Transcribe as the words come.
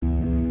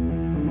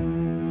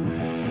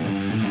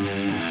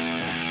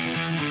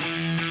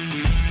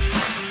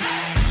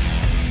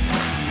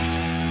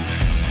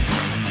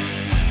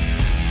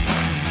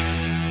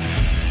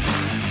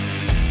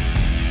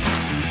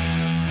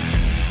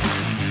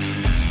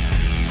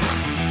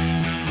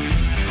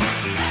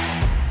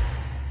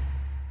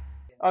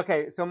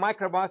Okay, so Mike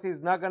Carbasi is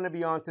not going to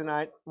be on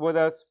tonight with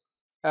us.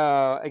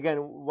 Again,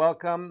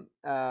 welcome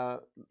to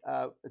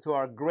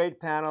our great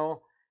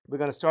panel. We're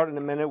going to start in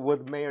a minute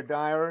with Mayor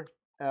Dyer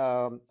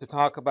to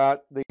talk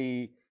about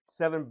the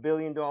 $7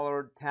 billion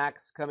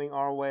tax coming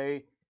our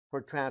way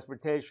for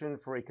transportation,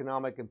 for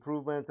economic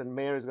improvements, and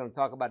Mayor is going to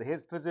talk about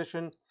his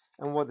position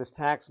and what this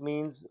tax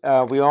means.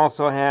 We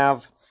also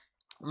have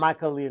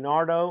Michael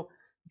Leonardo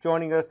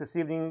joining us this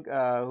evening,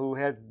 who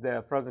heads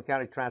the Fresno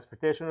County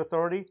Transportation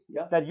Authority,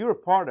 that you're a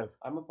part of.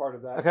 I'm a part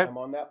of that. Okay. I'm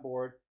on that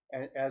board,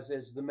 and as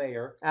is the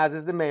mayor. As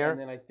is the mayor. And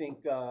then I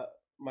think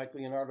Mike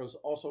Leonardo's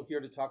also here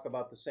to talk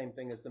about the same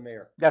thing as the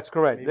mayor. That's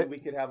correct. Maybe we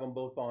could have them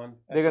both on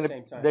at the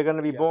same time. They're going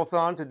to be both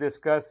on to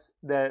discuss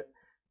the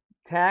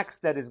tax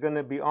that is going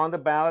to be on the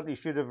ballot. You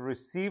should have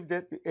received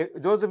it.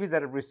 Those of you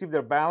that have received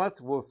their ballots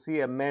will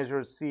see a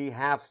Measure C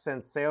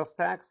half-cent sales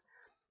tax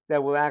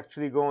that will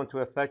actually go into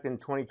effect in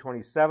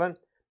 2027.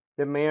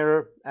 The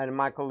mayor and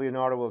Michael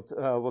Leonardo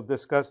will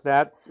discuss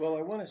that. Well,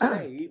 I want to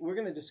say, we're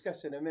going to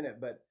discuss it in a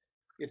minute, but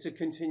it's a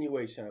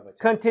continuation of it.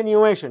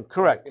 Continuation,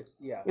 correct. It's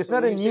so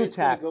not a new it's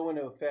tax. Go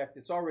into effect.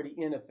 It's already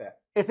in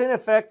effect. It's in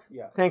effect?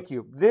 Yeah. Thank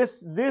you.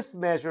 This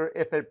measure,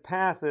 if it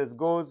passes,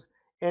 goes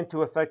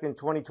into effect in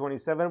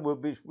 2027,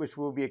 which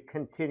will be a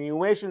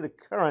continuation of the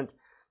current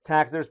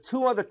tax. There's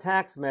two other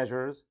tax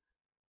measures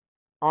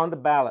on the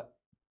ballot.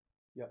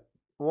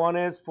 One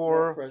is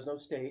for Fresno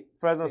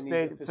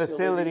State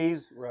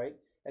facilities, right?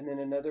 And then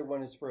another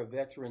one is for a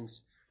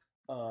veterans,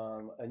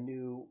 a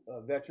new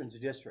veterans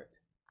district.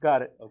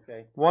 Got it.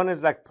 Okay. One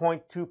is like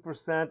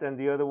 0.2%, and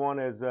the other one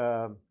is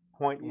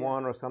 0.1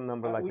 or some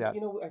number like that.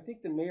 You know, I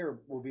think the mayor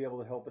will be able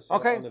to help us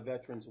out on the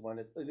veterans one.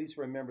 At least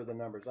remember the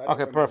numbers. I don't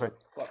remember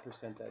perfect. What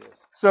percent that is?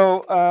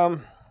 So,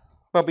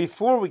 but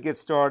before we get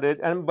started,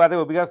 and by the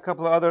way, we got a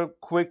couple of other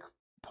quick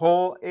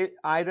poll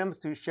items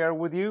to share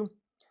with you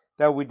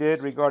that we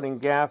did regarding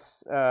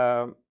gas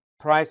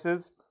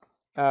prices.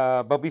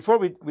 But before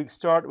we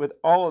start with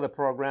all of the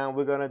program,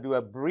 we're going to do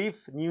a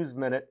brief news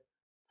minute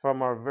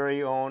from our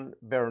very own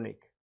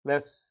Veronique.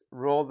 Let's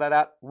roll that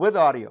out with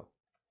audio.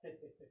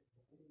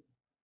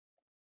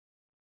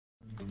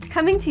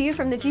 Coming to you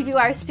from the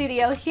GVWire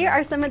studio, here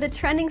are some of the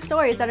trending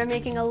stories that are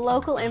making a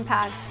local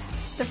impact.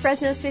 The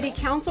Fresno City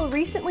Council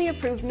recently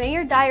approved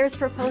Mayor Dyer's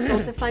proposal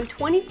to fund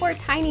 24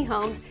 tiny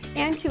homes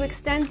and to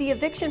extend the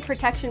eviction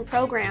protection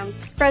program.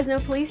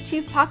 Fresno Police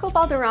Chief Paco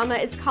Valderrama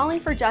is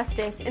calling for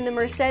justice in the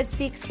Merced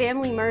Sikh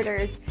family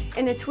murders.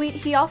 In a tweet,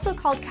 he also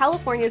called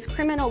California's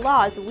criminal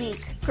laws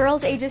weak.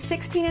 Girls ages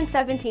 16 and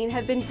 17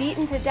 have been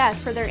beaten to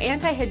death for their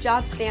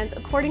anti-hijab stance,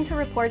 according to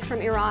reports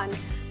from Iran.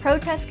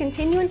 Protests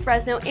continue in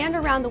Fresno and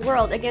around the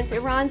world against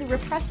Iran's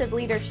repressive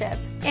leadership.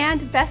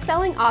 And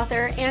best-selling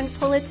author and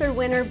Pulitzer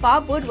winner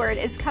Bob Woodward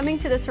is coming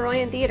to the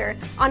Soroyan Theater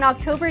on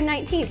October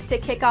 19th to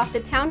kick off the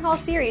Town Hall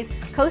series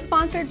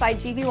co-sponsored by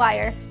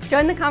GVWire.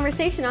 Join the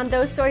conversation on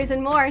those stories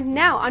and more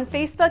now on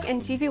Facebook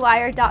and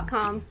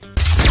gvwire.com.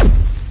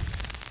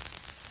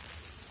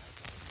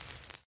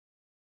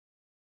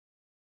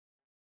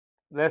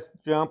 Let's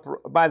jump.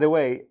 By the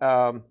way,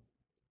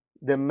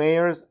 the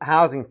mayor's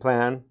housing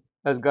plan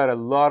has got a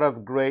lot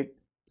of great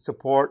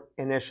support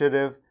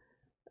initiative,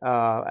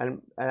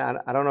 and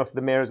I don't know if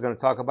the mayor is going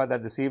to talk about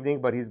that this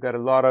evening, but he's got a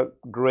lot of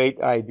great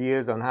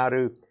ideas on how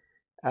to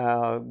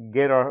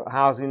get our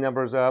housing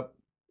numbers up,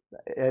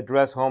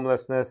 address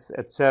homelessness,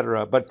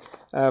 etc. But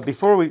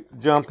before we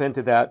jump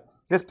into that,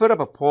 let's put up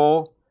a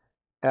poll,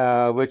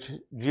 which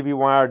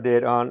GVWire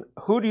did, on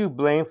who do you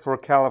blame for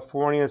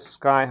California's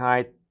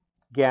sky-high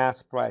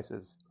gas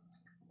prices?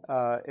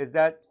 Is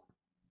that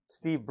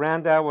Steve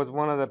Branda was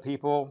one of the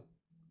people?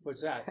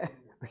 What's that?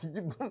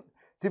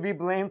 To be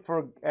blamed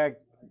for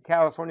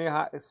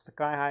California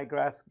sky-high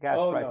gas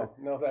prices.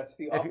 No, that's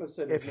the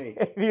opposite of me.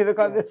 If you look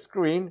on the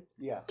screen.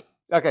 Yeah.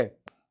 Okay.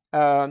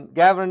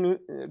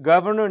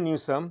 Governor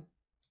Newsom,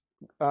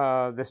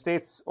 the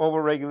state's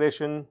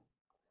overregulation,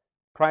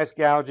 price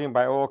gouging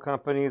by oil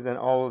companies, and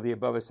all of the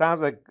above. It sounds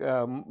like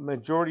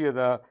majority of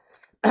the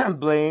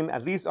blame,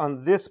 at least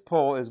on this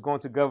poll, is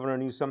going to Governor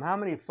Newsom. How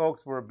many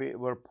folks were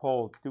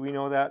polled? Do we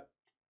know that?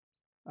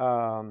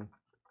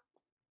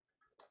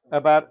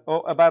 About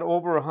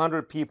over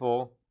 100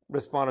 people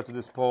responded to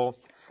this poll,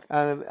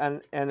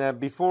 and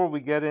before we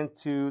get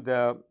into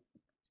the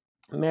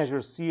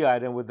Measure C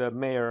item with the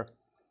mayor,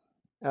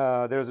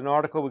 there's an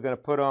article we're going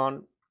to put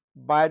on.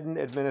 Biden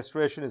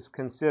administration is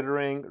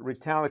considering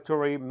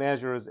retaliatory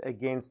measures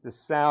against the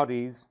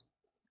Saudis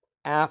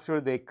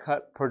after they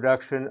cut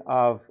production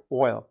of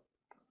oil,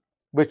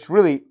 which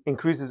really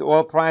increases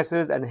oil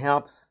prices and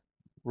helps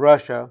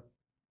Russia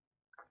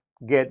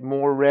get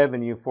more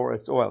revenue for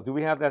its oil. Do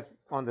we have that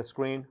on the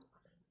screen?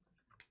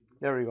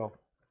 There we go.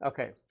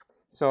 Okay.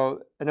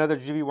 So another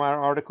GVWire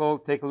article,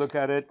 take a look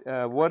at it.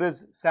 What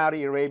is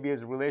Saudi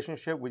Arabia's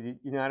relationship with the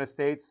United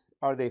States?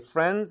 Are they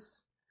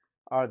friends?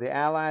 Are they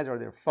allies? Are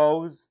they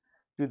foes?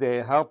 Do they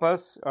help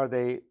us? Are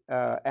they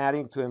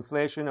adding to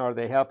inflation? Are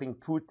they helping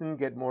Putin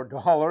get more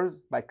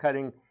dollars by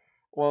cutting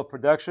oil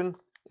production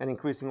and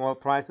increasing oil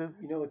prices?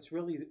 You know, it's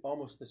really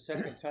almost the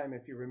second time,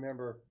 if you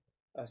remember,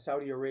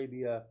 Saudi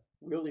Arabia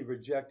really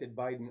rejected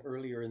Biden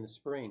earlier in the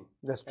spring.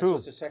 That's And so true.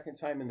 it's the second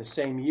time in the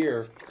same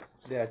year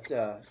that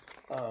the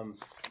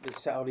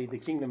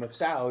Kingdom of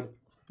Saud,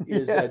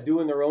 is Yes.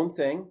 doing their own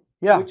thing,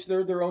 Yeah. which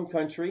they're their own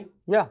country,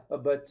 Yeah,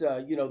 but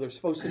they're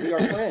supposed to be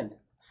our friend,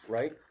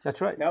 right?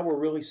 that's right. Now we're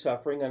really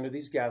suffering under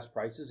these gas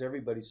prices.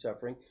 Everybody's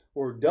suffering.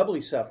 We're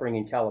doubly suffering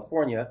in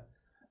California,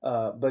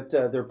 but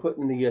they're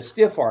putting the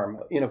stiff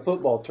arm, in a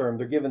football term,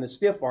 they're giving the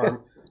stiff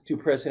arm to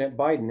President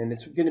Biden, and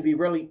it's going to be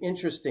really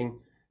interesting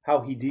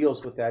how he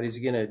deals with that. Is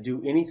he going to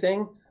do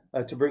anything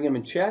to bring him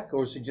in check,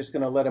 or is he just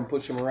going to let him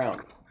push him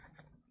around?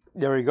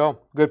 There you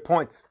go. Good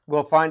points.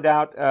 We'll find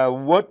out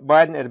what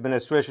Biden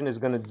administration is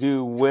going to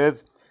do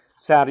with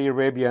Saudi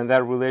Arabia and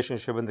that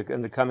relationship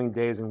in the coming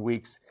days and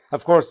weeks.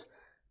 Of course,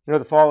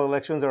 the fall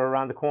elections are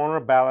around the corner.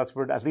 Ballots,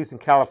 were, at least in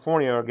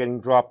California, are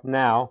getting dropped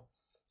now.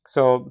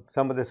 So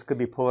some of this could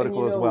be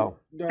political as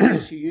well.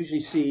 Darkness, you usually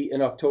see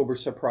an October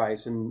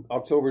surprise, and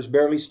October's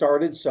barely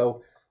started,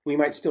 so we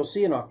might still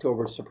see an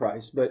October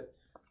surprise. But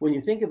when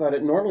you think about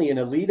it, normally in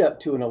a lead up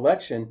to an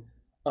election,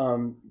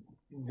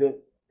 the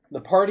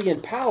party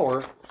in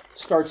power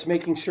starts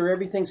making sure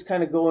everything's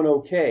kind of going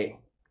okay.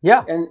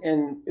 Yeah.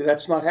 And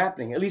that's not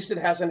happening. At least it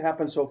hasn't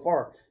happened so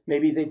far.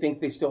 Maybe they think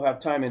they still have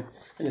time. And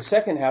in the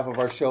second half of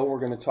our show, we're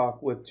going to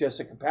talk with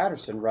Jessica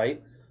Patterson,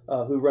 right,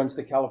 who runs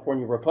the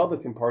California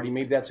Republican Party.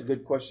 Maybe that's a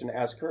good question to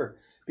ask her,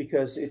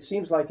 because it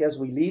seems like as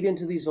we lead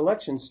into these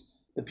elections,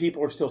 the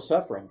people are still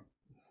suffering.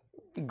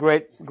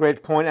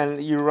 Great point.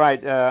 And you're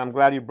right. I'm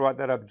glad you brought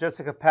that up.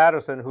 Jessica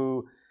Patterson,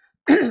 who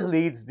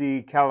leads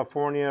the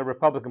California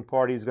Republican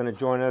Party, is going to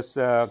join us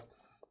at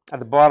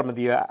the bottom of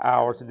the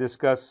hour to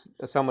discuss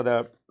some of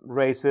the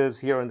races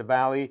here in the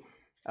Valley.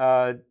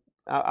 I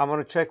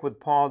want to check with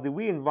Paul. Did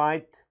we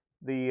invite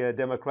the head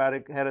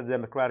of the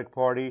Democratic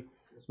Party,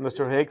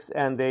 Mr. Hicks,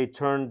 and they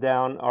turned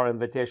down our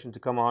invitation to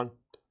come on?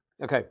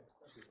 Okay.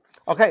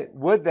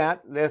 With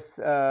that, let's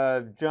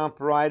jump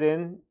right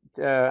in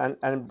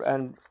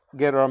and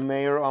get our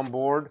mayor on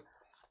board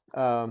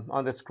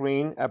on the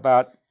screen.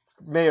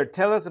 Mayor,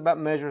 tell us about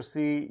Measure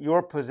C,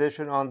 your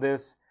position on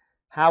this,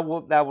 how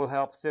that will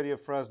help City of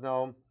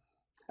Fresno,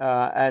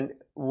 and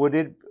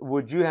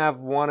would you have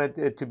wanted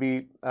it to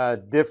be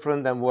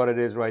different than what it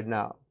is right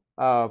now?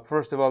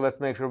 First of all, let's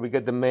make sure we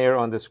get the mayor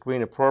on the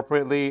screen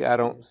appropriately. I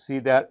don't see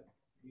that.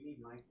 You need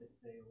Mike to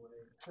stay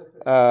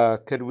away.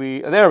 Could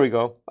we? There we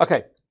go.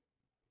 Okay,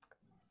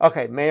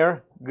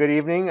 Mayor, good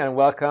evening and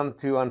welcome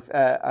to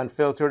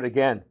Unfiltered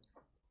again.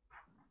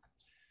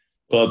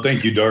 Well,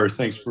 thank you, Doris.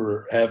 Thanks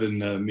for having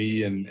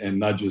me and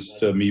not just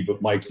me,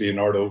 but Mike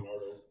Leonardo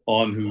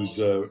on, who's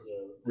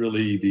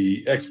really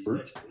the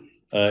expert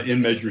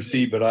in Measure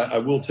C. But I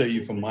will tell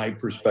you from my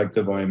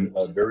perspective, I'm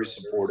very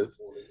supportive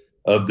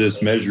of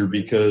this measure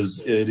because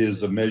it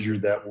is a measure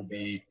that will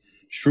be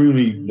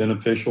extremely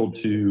beneficial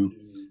to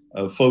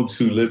folks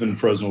who live in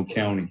Fresno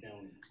County.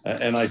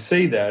 And I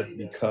say that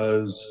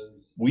because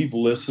we've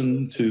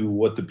listened to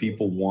what the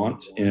people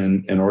want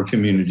in our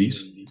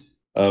communities.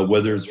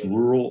 Whether it's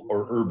rural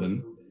or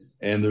urban,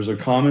 and there's a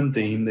common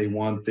theme. They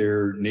want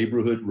their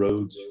neighborhood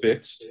roads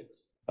fixed,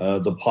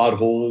 the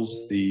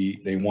potholes,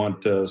 they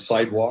want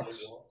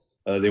sidewalks,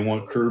 they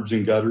want curbs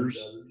and gutters,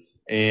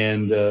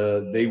 and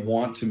they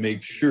want to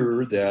make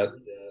sure that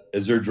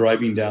as they're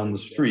driving down the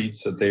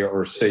streets that they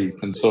are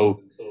safe. And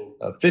so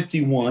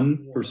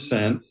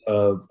 51%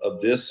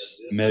 of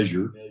this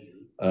measure,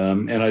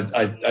 and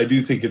I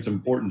do think it's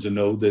important to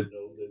know that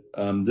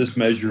this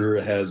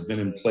measure has been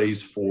in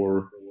place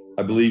for,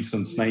 I believe,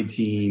 since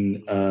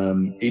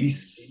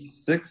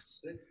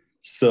 1986.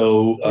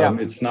 So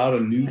it's not a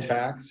new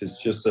tax. It's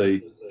just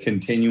a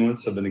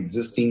continuance of an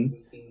existing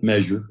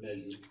measure.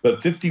 But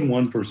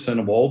 51%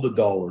 of all the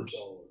dollars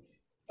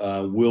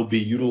will be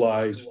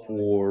utilized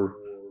for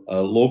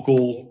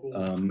local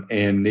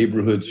and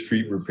neighborhood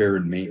street repair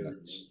and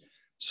maintenance.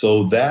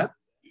 So that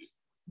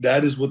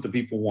is what the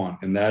people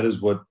want. And that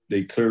is what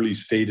they clearly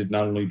stated,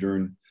 not only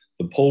during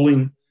the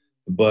polling,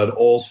 but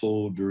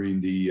also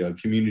during the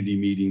community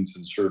meetings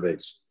and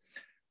surveys.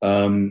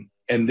 And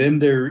then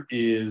there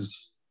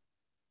is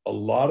a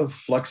lot of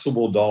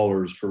flexible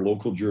dollars for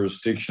local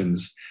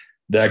jurisdictions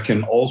that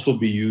can also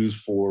be used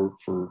for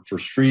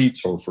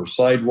streets or for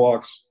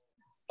sidewalks,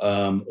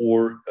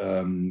 or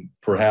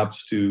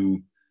perhaps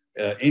to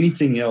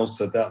anything else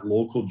that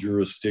local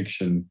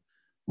jurisdiction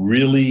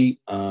really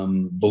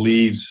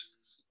believes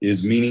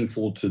is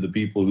meaningful to the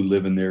people who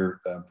live in their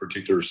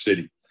particular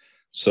city.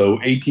 So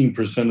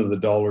 18% of the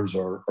dollars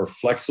are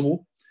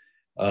flexible.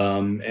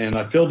 And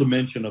I failed to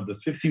mention, of the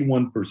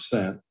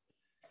 51%,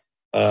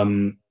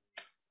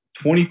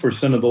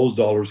 20% of those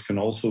dollars can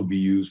also be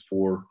used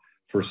for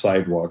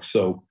sidewalks.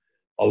 So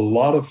a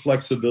lot of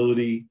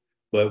flexibility,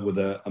 but with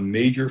a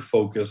major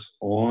focus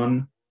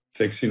on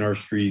fixing our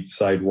streets,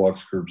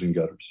 sidewalks, curbs, and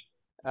gutters.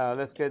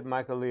 Let's get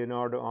Michael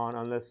Leonardo on,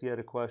 unless you had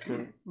a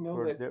question. No,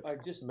 but I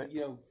just,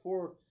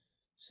 for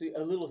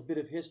a little bit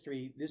of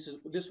history,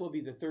 this will be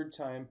the third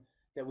time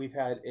that we've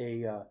had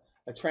a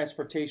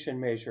transportation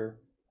measure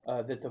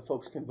that the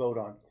folks can vote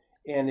on.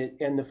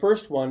 and the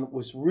first one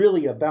was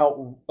really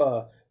about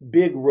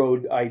big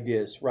road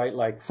ideas, right?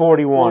 Like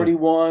 41,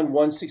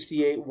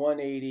 168,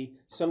 180,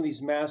 some of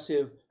these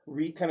massive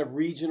kind of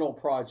regional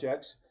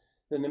projects.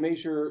 Then the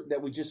measure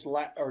that we just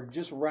are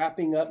just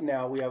wrapping up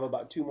now, we have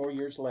about 2 more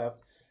years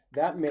left.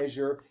 That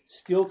measure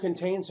still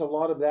contains a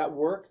lot of that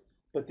work,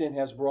 but then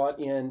has brought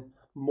in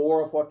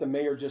more of what the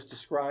mayor just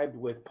described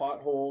with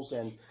potholes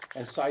and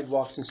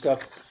sidewalks and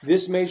stuff.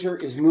 This measure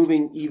is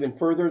moving even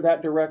further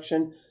that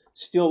direction.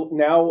 Still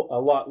now a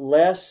lot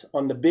less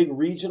on the big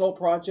regional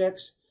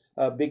projects,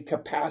 big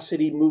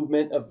capacity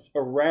movement of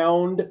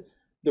around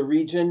the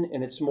region,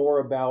 and it's more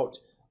about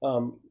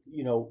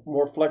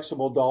more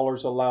flexible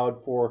dollars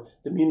allowed for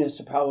the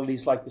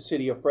municipalities like the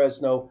city of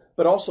Fresno,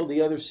 but also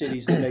the other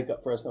cities that make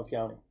up Fresno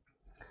County.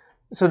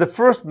 So the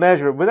first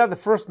measure, without the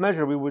first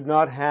measure, we would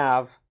not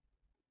have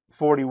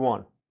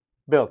 41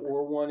 built.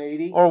 Or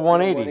 180. Or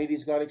 180.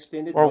 180's got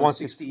extended. Or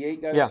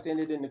 168 got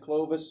extended into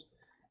Clovis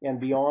and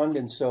beyond.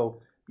 And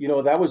so,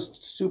 that was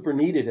super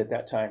needed at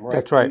that time, right?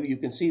 That's right. You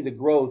can see the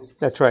growth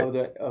That's right.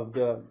 of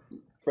the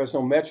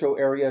Fresno metro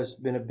area has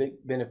been a big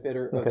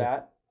benefiter of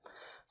that.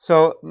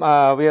 So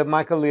we have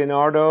Michael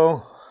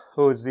Leonardo,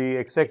 who is the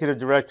executive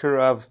director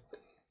of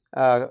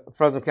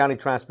Fresno County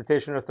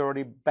Transportation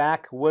Authority,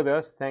 back with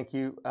us. Thank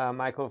you,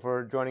 Michael,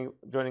 for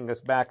joining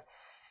us back.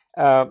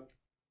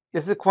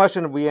 This is a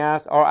question we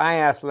asked, or I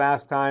asked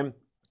last time.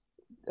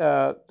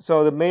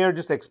 So the mayor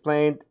just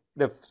explained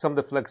some of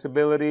the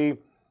flexibility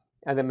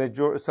and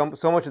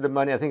so much of the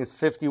money. I think it's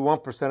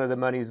 51% of the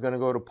money is going to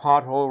go to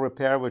pothole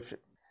repair, which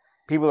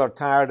people are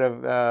tired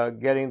of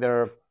getting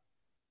their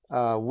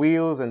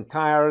wheels and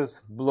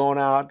tires blown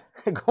out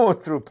going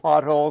through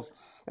potholes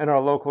in our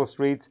local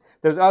streets.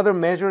 There's other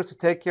measures to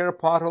take care of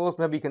potholes.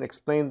 Maybe you can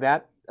explain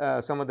that.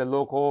 Some of the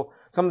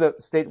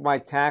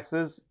statewide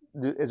taxes.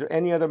 Is there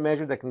any other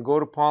measure that can go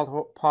to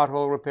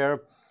pothole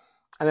repair?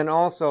 And then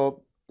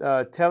also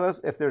tell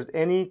us if there's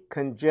any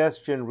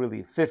congestion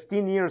relief.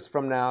 15 years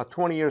from now,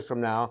 20 years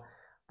from now,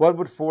 what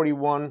would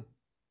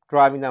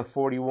driving down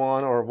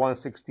 41 or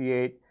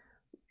 168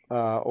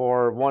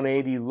 or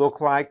 180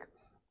 look like?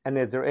 And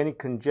is there any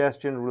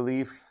congestion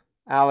relief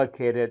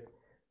allocated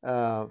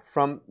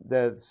from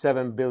the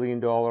 $7 billion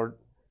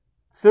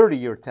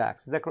 30-year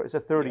tax? Is that correct? It's a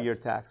 30-year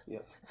tax. Yeah.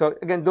 So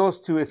again, those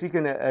two, if you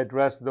can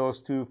address those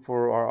two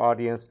for our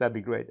audience, that'd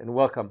be great. And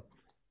welcome.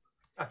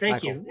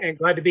 Thank Michael. you, and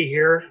glad to be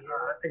here.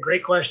 A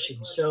great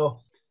question. So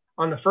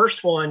on the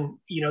first one,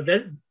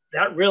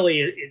 that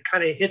really, it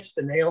kind of hits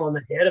the nail on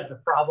the head of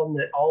the problem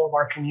that all of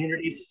our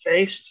communities have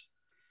faced,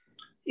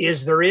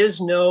 is there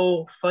is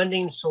no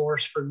funding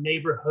source for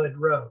neighborhood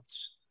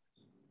roads.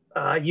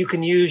 You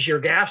can use your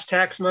gas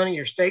tax money,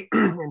 your state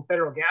and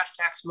federal gas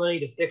tax money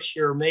to fix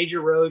your major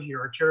roads,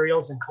 your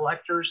arterials and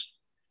collectors,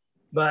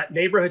 but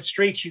neighborhood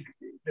streets,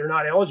 they're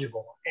not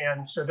eligible.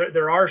 And so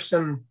there are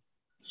some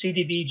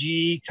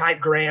CDBG type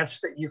grants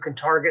that you can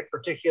target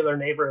particular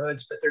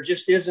neighborhoods, but there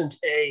just isn't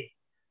a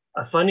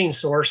funding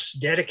source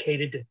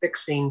dedicated to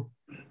fixing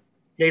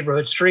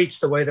neighborhood streets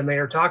the way the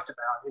mayor talked about.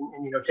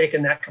 And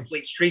taking that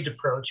complete street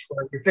approach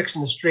where you're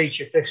fixing the streets,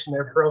 you're fixing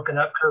their broken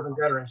up curb and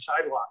gutter and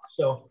sidewalks.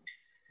 So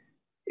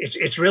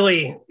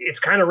it's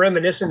kind of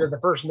reminiscent of the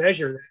first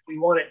measure that if we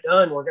want it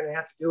done, we're going to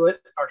have to do it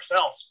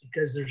ourselves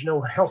because there's no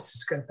one else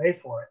that's going to pay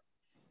for it.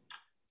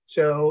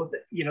 So,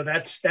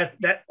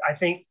 that I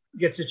think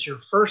gets at your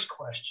first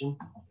question.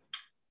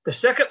 The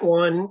second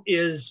one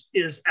is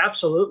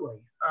absolutely.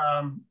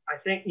 I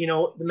think,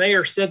 the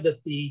mayor said that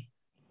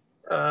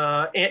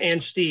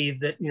and Steve,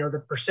 that,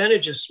 the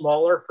percentage is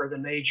smaller for the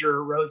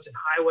major roads and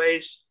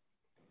highways,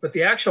 but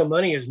the actual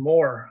money is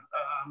more.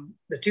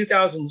 The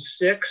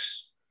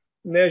 2006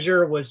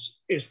 measure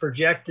is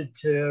projected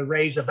to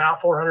raise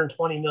about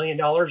 $420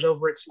 million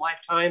over its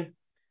lifetime.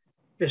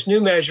 This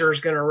new measure is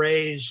going to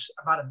raise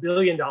about $1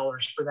 billion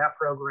for that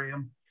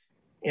program.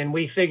 And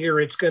we figure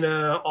it's going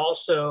to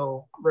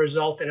also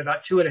result in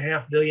about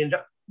 $2.5 billion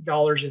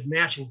of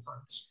matching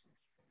funds.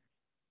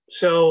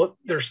 So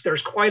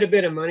there's quite a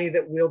bit of money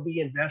that we'll be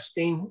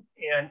investing,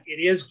 and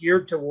it is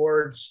geared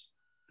towards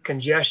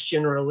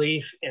congestion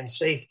relief and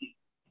safety.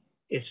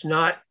 It's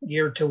not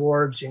geared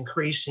towards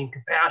increasing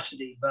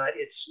capacity, but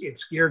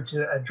it's geared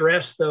to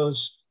address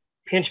those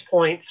pinch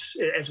points,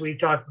 as we've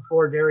talked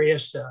before,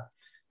 Darius,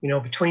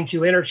 between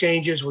two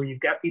interchanges where you've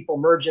got people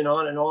merging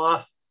on and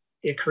off.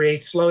 It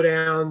creates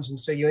slowdowns, and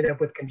so you end up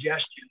with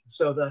congestion.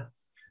 So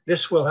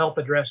this will help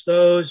address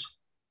those.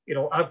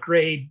 It'll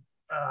upgrade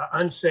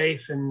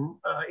unsafe and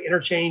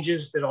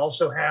interchanges that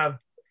also have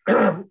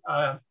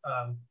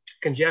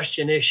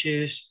congestion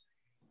issues.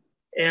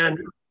 And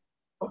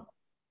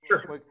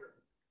sure.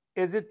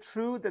 Is it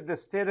true that the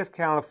state of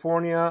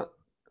California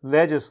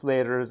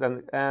legislators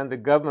and the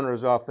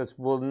governor's office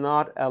will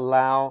not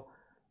allow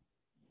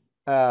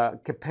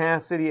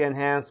capacity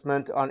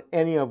enhancement on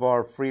any of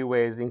our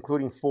freeways,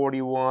 including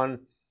 41,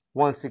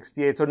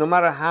 168? So no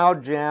matter how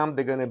jammed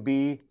they're going to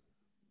be,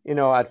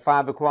 at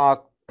 5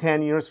 o'clock,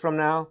 10 years from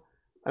now.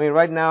 I mean,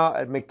 right now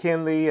at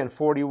McKinley and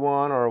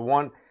 41 or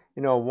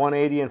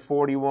 180 and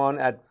 41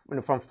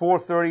 from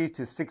 4:30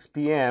 to 6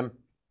 p.m.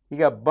 You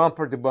got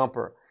bumper to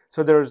bumper.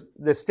 So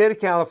the state of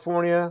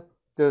California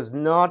does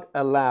not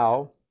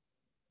allow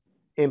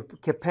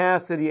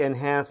capacity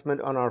enhancement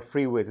on our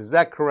freeways. Is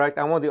that correct?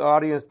 I want the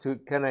audience to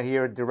kind of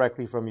hear it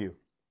directly from you.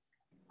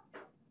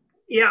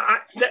 Yeah,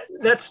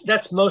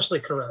 that's mostly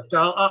correct.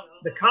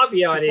 The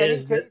caveat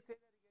is that.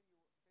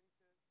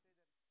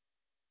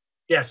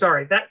 Yeah,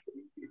 sorry.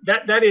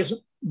 That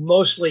is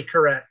mostly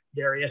correct,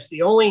 Darius.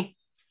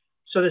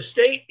 So the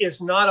state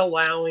is not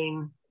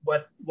allowing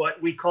what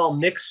we call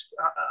mixed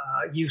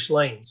use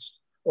lanes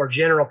or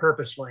general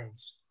purpose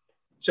lanes.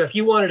 So if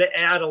you wanted to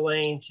add a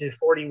lane to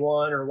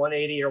 41 or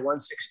 180 or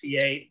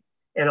 168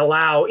 and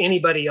allow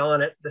anybody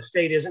on it, the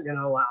state isn't going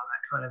to allow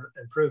that kind of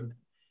improvement.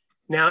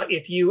 Now,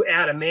 if you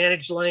add a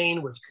managed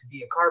lane, which could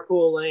be a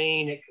carpool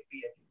lane, it could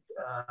be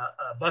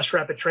a bus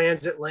rapid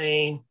transit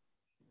lane,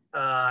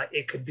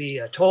 it could be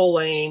a toll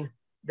lane,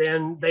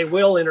 then they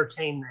will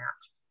entertain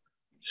that.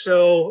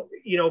 So,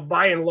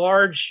 by and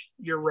large,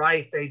 you're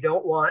right. They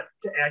don't want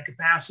to add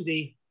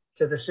capacity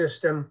to the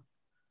system,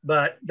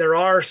 but there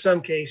are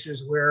some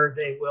cases where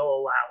they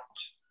will allow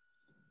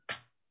it.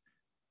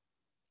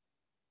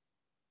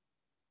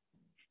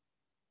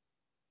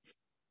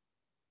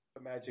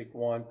 A magic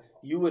wand,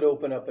 you would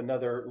open up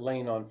another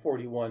lane on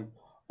 41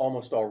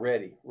 almost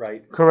already,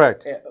 right?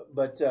 Correct.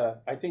 But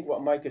I think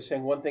what Mike is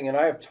saying, one thing, and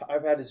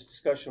I've had this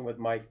discussion with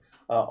Mike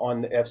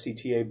on the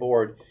FCTA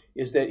board,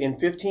 is that in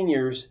 15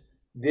 years,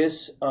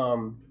 this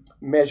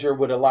measure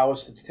would allow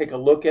us to take a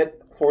look at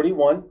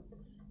 41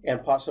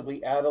 and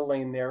possibly add a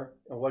lane there.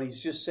 And what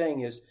he's just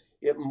saying is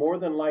it more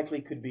than likely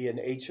could be an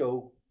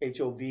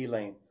HOV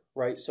lane,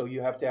 right? So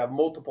you have to have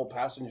multiple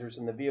passengers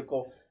in the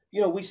vehicle.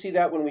 We see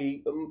that when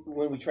we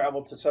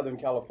travel to Southern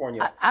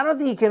California. I don't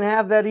think you can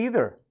have that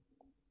either.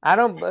 I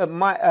don't,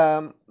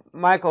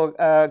 Michael,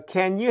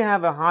 can you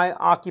have a high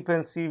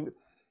occupancy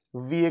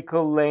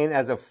vehicle lane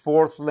as a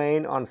fourth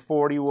lane on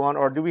 41,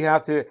 or do we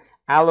have to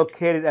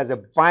allocate it as a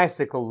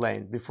bicycle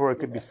lane before it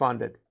could be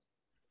funded?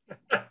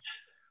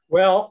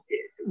 Well,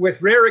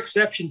 with rare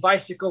exception,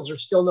 bicycles are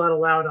still not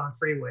allowed on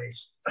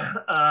freeways.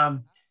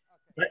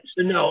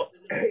 So no,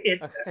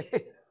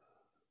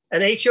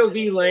 an HOV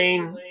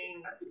lane,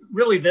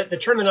 really the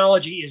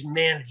terminology is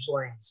managed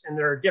lanes, and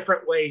there are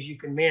different ways you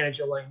can manage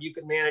a lane. You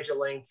can manage a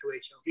lane through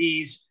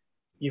HOVs.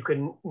 You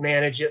can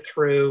manage it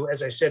through,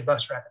 as I said,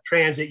 bus rapid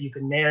transit. You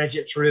can manage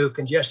it through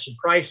congestion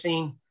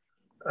pricing,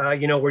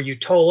 where you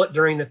toll it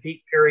during the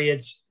peak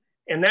periods.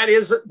 And that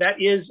is,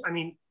 I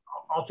mean,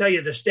 I'll tell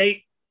you, the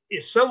state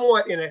is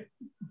somewhat in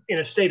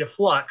a state of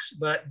flux,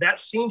 but that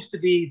seems to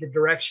be the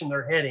direction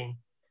they're heading,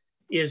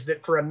 is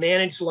that for a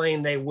managed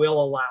lane, they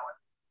will allow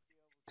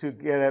it. To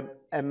get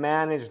a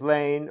managed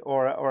lane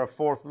or a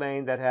fourth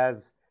lane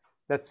that's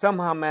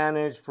somehow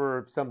managed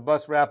for some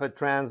bus rapid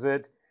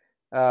transit,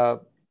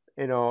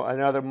 and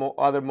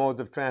other modes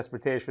of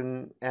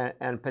transportation,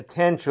 and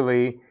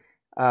potentially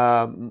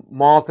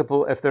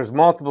multiple. If there's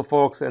multiple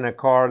folks in a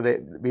car,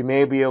 we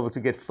may be able to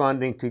get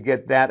funding to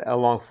get that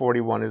along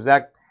 41. Is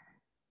that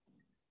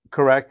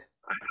correct?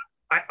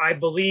 I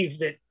believe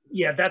that,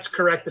 yeah, that's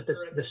correct, that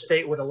the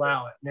state would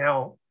allow it.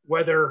 Now,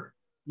 whether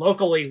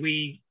locally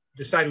we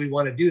decide we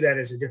want to do that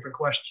is a different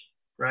question,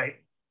 right?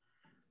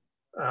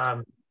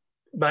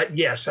 But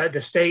yes,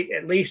 the state,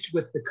 at least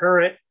with the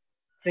current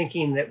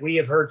thinking that we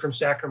have heard from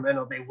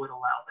Sacramento, they would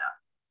allow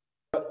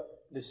that.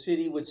 The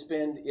city would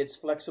spend its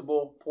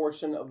flexible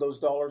portion of those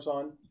dollars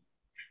on?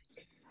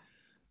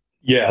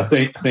 Yeah,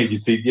 thank you,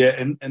 Steve. Yeah,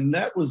 and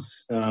that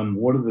was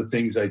one of the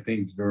things I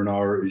think during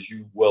as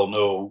you well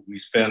know, we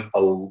spent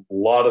a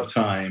lot of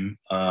time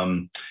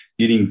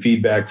getting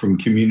feedback from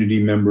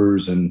community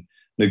members and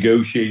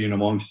negotiating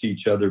amongst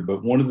each other.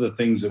 But one of the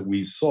things that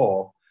we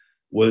saw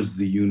was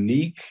the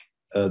uniqueness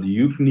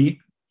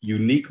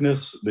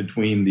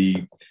between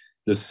the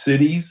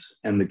cities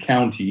and the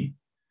county.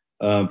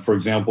 For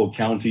example,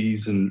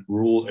 counties and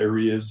rural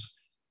areas,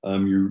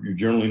 you're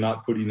generally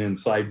not putting in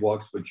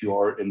sidewalks, but you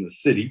are in the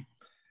city.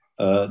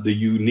 The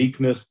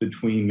uniqueness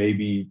between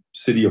maybe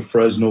city of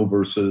Fresno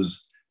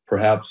versus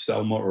perhaps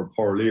Selma or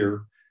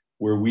Parlier,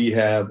 where we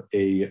have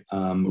a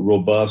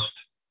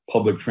robust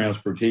public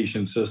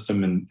transportation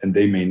system and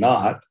they may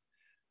not.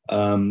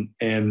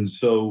 And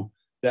so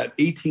that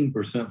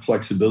 18%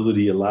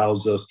 flexibility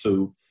allows us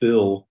to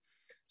fill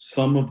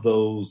some of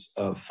those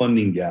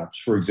funding gaps.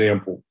 For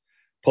example,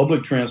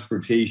 public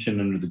transportation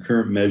under the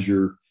current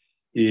measure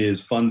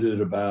is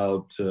funded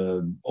about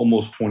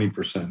almost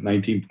 20%,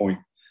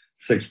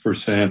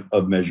 19.6%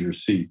 of Measure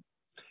C.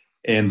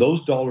 And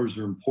those dollars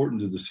are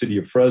important to the city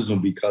of Fresno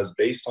because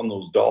based on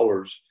those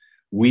dollars,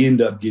 we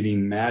end up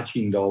getting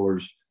matching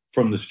dollars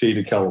from the state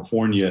of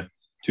California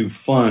to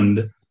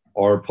fund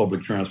our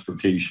public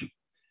transportation.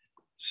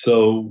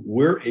 So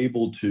we're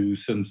able to,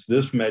 since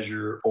this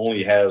measure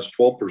only has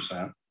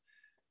 12%,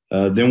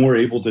 then we're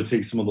able to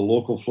take some of the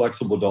local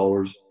flexible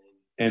dollars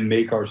and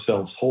make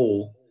ourselves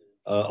whole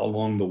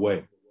along the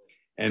way.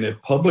 And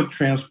if public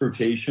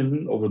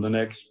transportation over the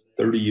next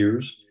 30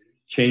 years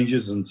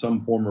changes in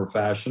some form or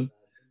fashion,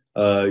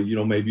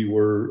 Maybe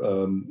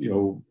we're,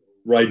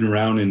 riding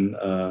around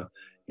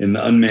in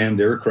unmanned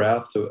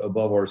aircraft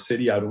above our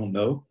city. I don't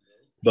know.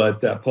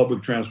 But that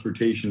public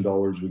transportation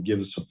dollars would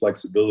give us the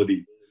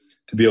flexibility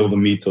to be able to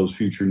meet those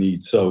future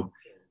needs. So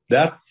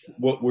that's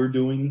what we're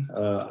doing,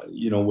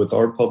 with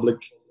our public,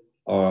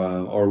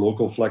 our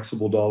local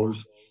flexible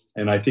dollars.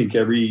 And I think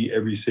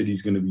every city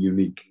is going to be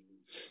unique.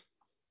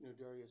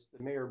 Darius,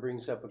 the mayor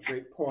brings up a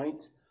great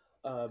point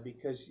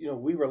because,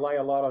 we rely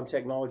a lot on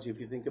technology. If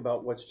you think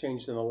about what's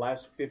changed in the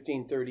last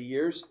 15, 30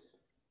 years,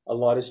 a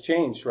lot has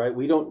changed, right?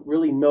 We don't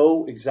really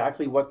know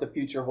exactly what the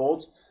future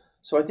holds.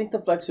 So I think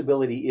the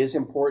flexibility is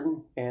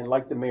important. And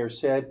like the mayor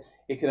said,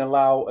 it can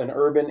allow an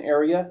urban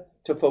area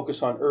to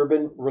focus on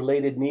urban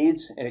related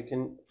needs, and it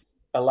can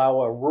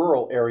allow a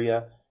rural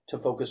area to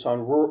focus on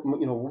more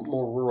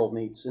rural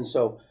needs. And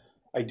so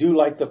I do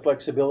like the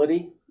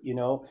flexibility.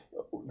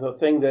 The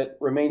thing that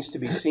remains to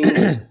be seen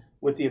is,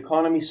 with the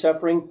economy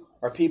suffering,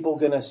 are people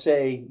going to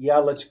say, yeah,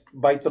 let's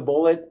bite the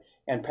bullet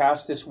and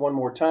pass this one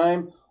more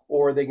time?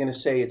 Or are they going to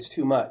say it's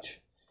too much?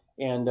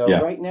 And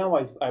right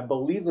now, I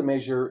believe the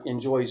measure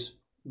enjoys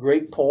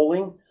great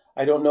polling.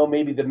 I don't know,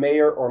 maybe the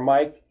mayor or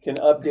Mike can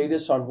update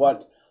us on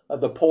what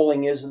the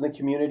polling is in the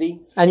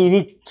community. And you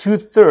need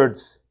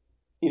 2/3.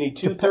 You need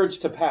 2/3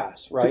 to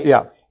pass, right?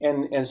 Yeah.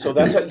 And so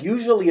that's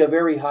usually a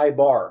very high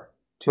bar.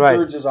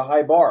 2/3 is a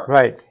high bar.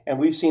 Right. And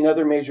we've seen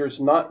other measures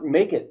not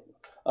make it.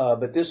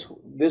 But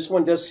this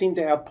one does seem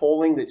to have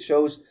polling that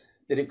shows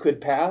that it could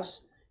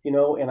pass,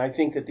 and I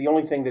think that the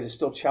only thing that is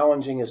still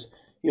challenging is,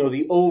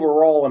 the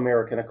overall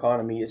American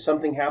economy. Is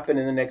something happen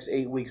in the next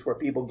 8 weeks where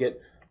people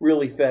get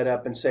really fed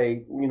up and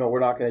say, we're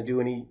not going to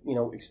do any,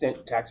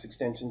 tax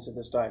extensions at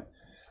this time.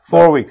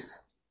 4 weeks.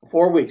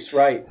 4 weeks,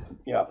 right.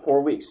 Yeah,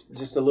 4 weeks.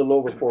 Just a little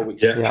over 4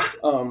 weeks. Yeah.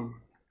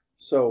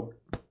 So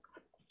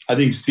I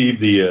think, Steve,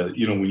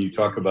 when you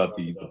talk about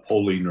the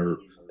polling or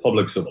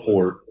public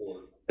support,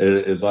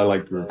 as I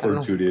like to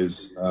refer to it,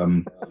 is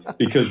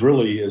because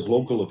really, as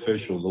local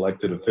officials,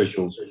 elected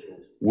officials,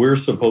 we're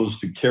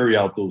supposed to carry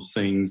out those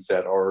things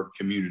that our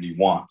community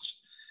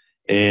wants.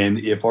 And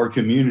if our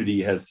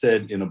community has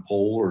said in a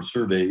poll or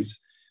surveys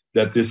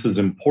that this is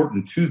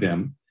important to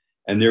them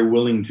and they're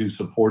willing to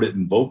support it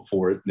and vote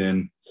for it,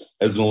 then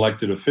as an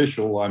elected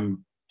official,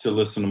 I'm to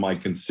listen to my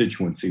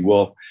constituency.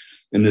 Well,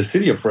 in the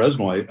city of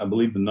Fresno, I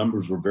believe the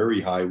numbers were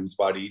very high. It was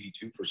about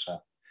 82%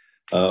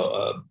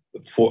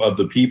 of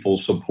the people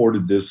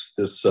supported this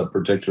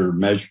particular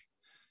measure.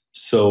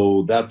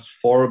 So that's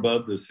far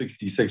above the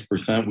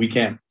 66%. We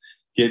can't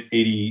get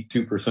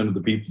 82% of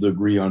the people to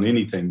agree on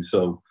anything.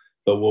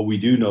 But what we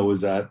do know is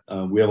that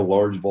we have a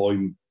large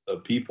volume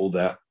of people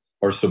that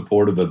are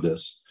supportive of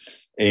this.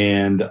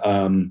 And,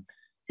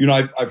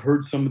 I've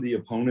heard some of the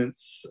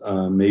opponents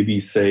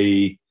maybe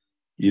say,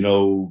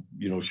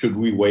 should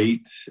we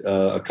wait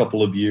a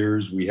couple of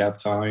years? We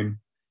have time.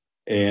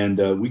 And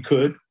we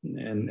could,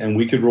 and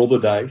we could roll the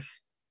dice,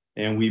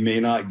 and we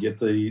may not get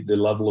the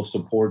level of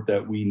support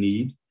that we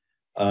need.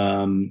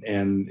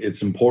 And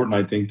it's important,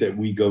 I think, that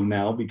we go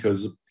now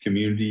because the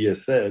community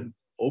has said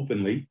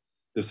openly,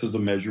 this is a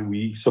measure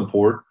we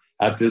support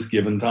at this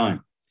given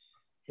time.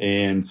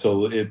 And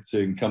so it's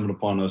incumbent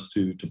upon us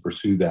to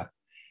pursue that.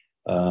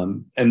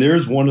 And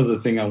there's one other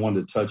thing I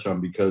wanted to touch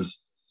on because,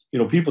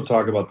 people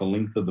talk about the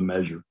length of the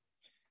measure.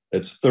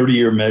 It's a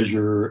 30-year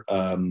measure.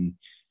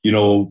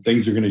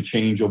 Things are going to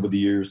change over the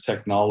years,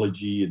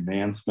 technology,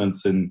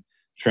 advancements in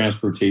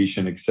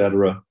transportation, et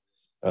cetera.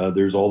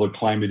 There's all the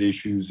climate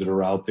issues that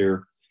are out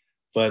there.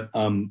 But,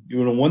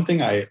 one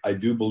thing I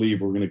do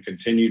believe we're going to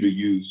continue to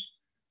use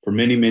for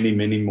many, many,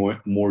 many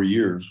more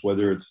years,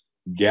 whether it's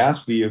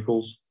gas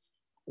vehicles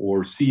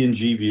or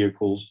CNG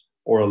vehicles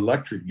or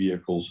electric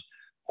vehicles,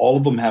 all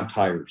of them have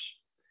tires.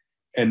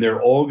 And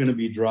they're all going to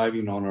be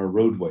driving on our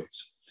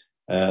roadways.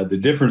 The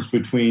difference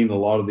between a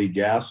lot of the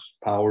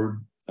gas-powered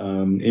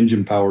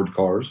engine-powered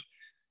cars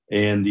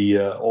and the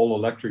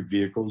all-electric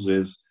vehicles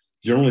is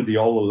generally the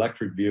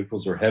all-electric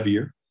vehicles are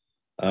heavier,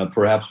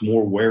 perhaps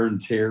more wear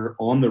and tear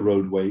on the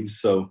roadways.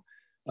 So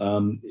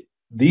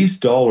these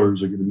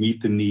dollars are going to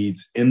meet the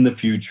needs in the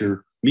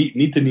future,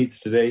 meet the needs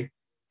today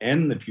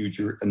and in the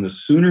future. And the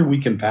sooner we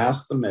can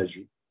pass the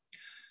measure,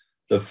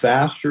 the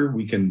faster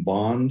we can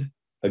bond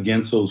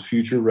against those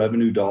future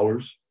revenue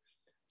dollars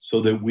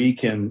so that we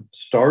can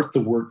start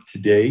the work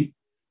today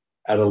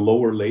at a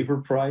lower labor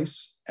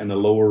price and a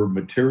lower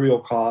material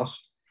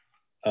cost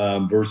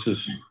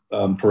versus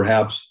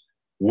perhaps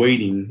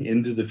waiting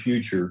into the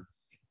future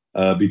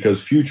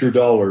because future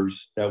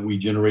dollars that we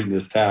generate in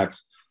this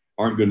tax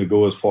aren't going to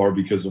go as far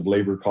because of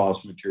labor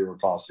costs, material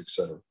costs, et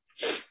cetera,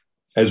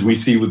 as we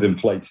see with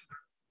inflation.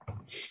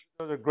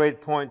 Those are great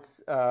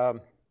points,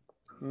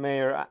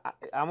 Mayor.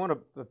 I want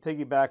to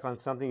piggyback on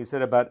something you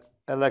said about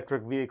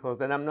electric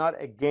vehicles, and I'm not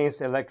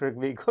against electric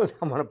vehicles.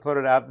 I'm going to put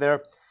it out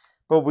there.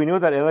 But we know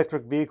that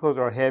electric vehicles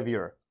are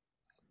heavier.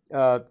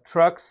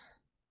 Trucks,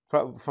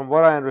 from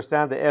what I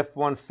understand, the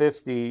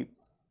F-150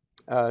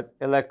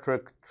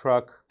 electric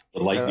truck,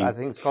 I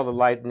think it's called the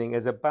Lightning,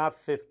 is about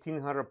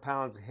 1,500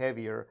 pounds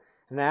heavier.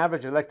 An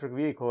average electric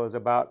vehicle is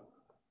about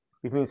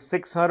between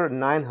 600 and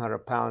 900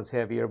 pounds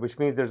heavier, which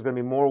means there's going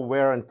to be more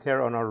wear and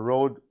tear on our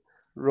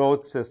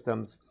road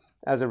systems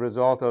as a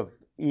result of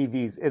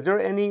EVs. Is there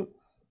any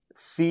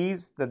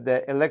fees that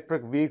the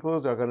electric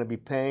vehicles are going to be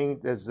paying?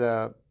 There's,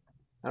 I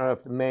don't know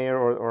if the mayor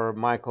or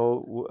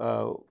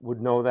Michael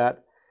would know that.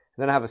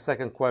 And then I have a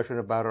second question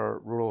about our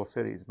rural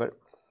cities. But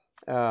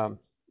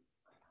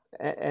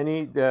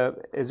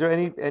is there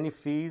any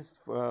fees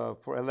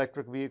for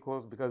electric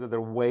vehicles because of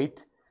their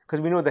weight?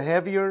 Because we know the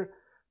heavier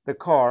the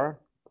car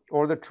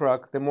or the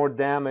truck, the more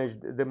damage,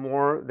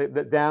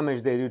 the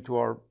damage they do to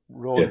our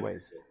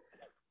roadways. Yeah.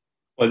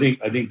 Well,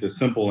 I think the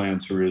simple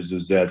answer is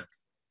that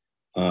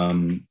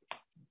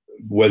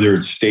whether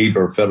it's state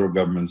or federal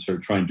governments are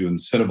trying to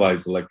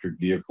incentivize electric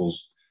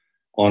vehicles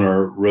on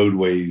our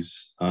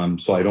roadways.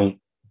 So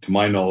to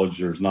my knowledge,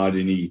 there's not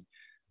any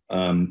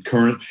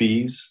current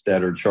fees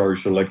that are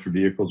charged to electric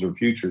vehicles or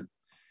future.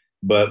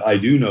 But I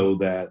do know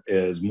that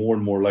as more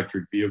and more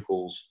electric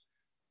vehicles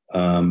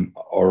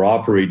are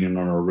operating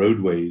on our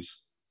roadways,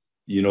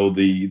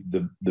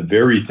 the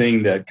very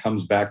thing that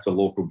comes back to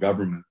local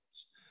governments,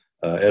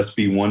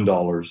 SB1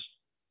 dollars,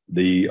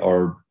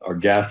 our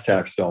gas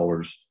tax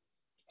dollars,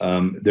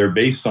 they're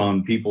based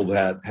on people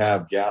that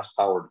have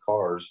gas-powered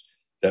cars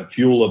that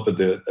fuel up at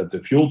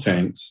the fuel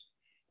tanks,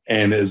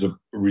 and as a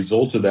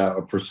result of that,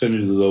 a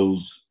percentage of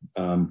those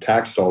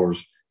tax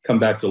dollars come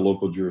back to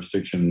local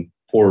jurisdiction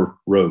for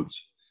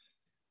roads.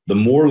 The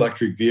more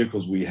electric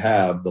vehicles we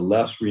have, the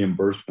less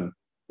reimbursement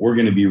we're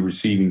going to be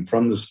receiving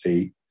from the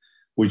state,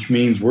 which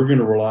means we're going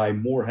to rely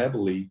more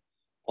heavily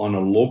on a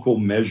local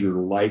measure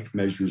like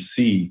Measure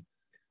C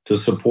to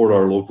support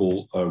our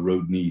local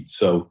road needs.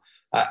 So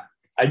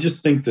I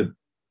just think that,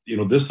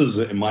 this is,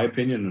 in my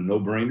opinion, a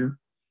no-brainer.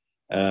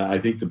 I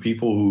think the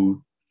people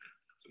who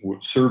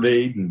were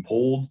surveyed and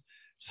polled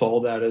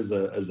saw that as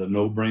a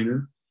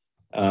no-brainer.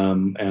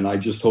 And I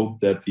just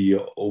hope that the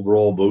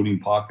overall voting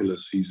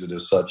populace sees it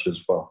as such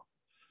as well.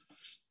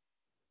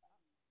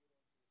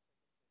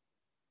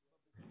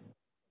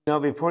 Now,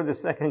 before the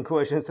second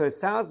question, so it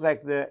sounds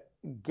like the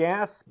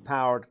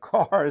gas-powered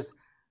cars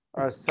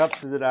are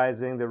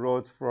subsidizing the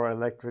roads for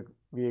electric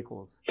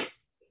vehicles.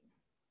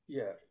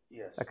 Yeah.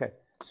 Yes. Okay.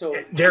 So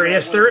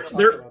Darius,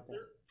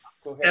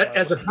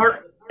 as a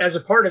part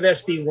of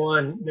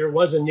SB1, there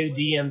was a new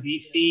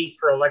DMV fee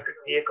for electric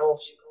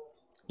vehicles.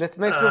 Let's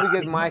make sure we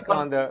get Mike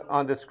on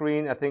the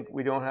screen. I think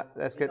we don't have.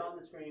 Let's get. on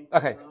the screen.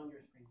 Okay.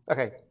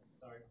 Okay.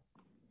 Sorry.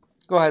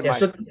 Go ahead, Mike.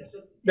 So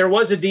there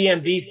was a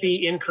DMV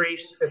fee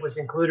increase that was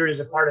included as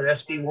a part of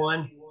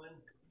SB1,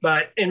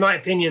 but in my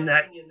opinion,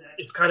 that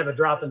it's kind of a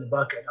drop in the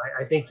bucket.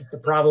 I think that the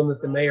problem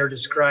that the mayor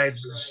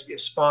describes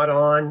is spot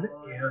on,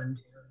 and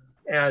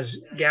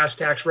as gas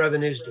tax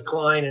revenues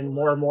decline and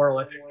more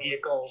electric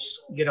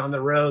vehicles get on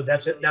the road,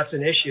 that's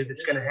an issue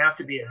that's going to have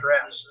to be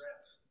addressed.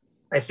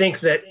 I think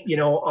that,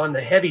 on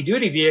the heavy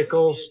duty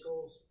vehicles,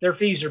 their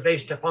fees are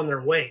based upon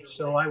their weight.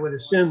 So I would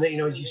assume that,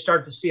 as you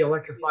start to see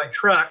electrified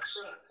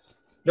trucks,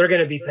 they're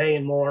going to be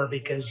paying more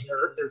because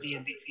their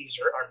DMV fees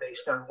are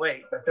based on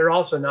weight, but they're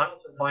also not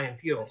buying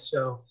fuel.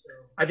 So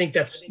I think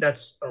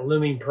that's a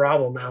looming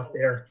problem out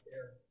there.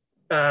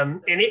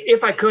 And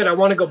if I could, I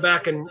want to go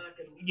back and,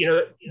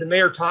 the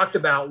mayor talked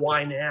about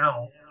why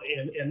now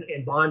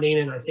and bonding,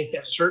 and I think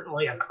that's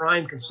certainly a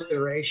prime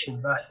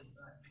consideration. But,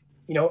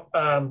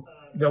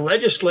 the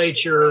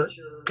legislature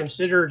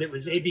considered, it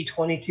was AB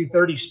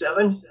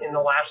 2237 in the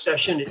last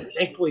session. It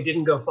thankfully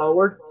didn't go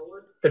forward.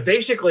 But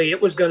basically,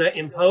 it was going to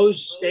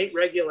impose state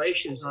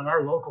regulations on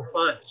our local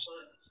funds.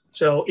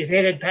 So if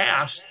it had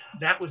passed,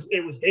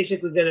 it was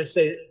basically going to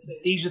say,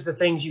 these are the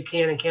things you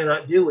can and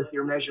cannot do with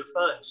your measure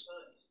funds.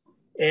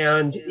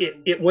 And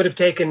it would have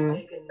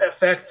taken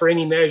effect for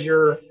any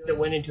measure that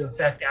went into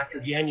effect after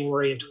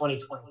January of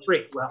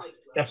 2023. Well,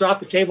 that's off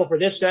the table for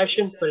this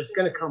session, but it's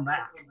going to come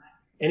back.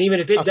 And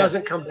even if it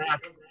doesn't come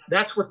back,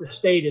 that's what the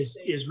state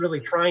is really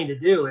trying to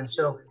do. And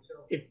so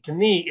to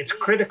me, it's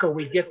critical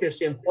we get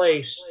this in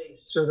place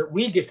so that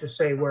we get to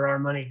say where our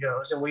money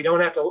goes, and we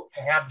don't have to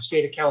have the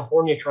state of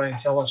California try and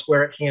tell us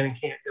where it can and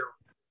can't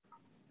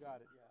go. Got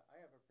it. Yeah, I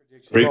have a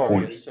prediction. Great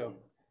point.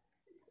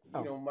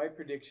 So, my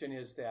prediction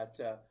is that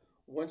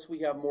once we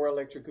have more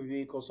electric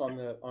vehicles on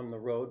the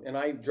road, and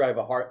I drive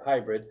a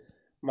hybrid,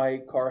 my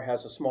car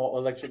has a small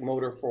electric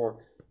motor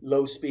for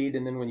low speed,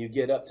 and then when you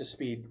get up to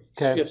speed,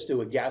 shifts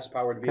to a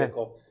gas-powered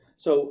vehicle.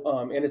 So,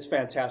 and it's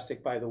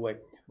fantastic, by the way.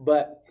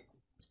 But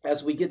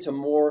as we get to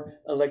more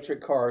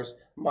electric cars,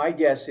 my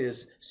guess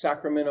is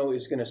Sacramento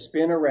is going to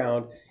spin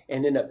around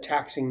and end up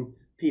taxing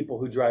people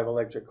who drive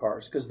electric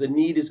cars because the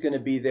need is going to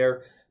be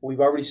there. We've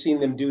already seen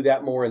them do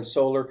that more in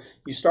solar.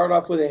 You start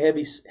off with a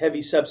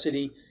heavy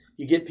subsidy.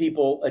 You get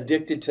people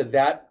addicted to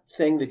that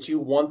thing that you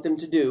want them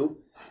to do,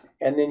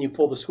 and then you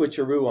pull the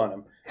switcheroo on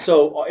them.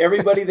 So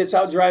everybody that's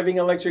out driving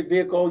an electric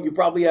vehicle, you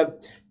probably have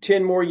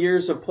 10 more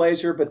years of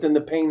pleasure, but then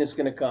the pain is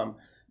going to come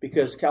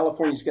because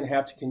California is going to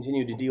have to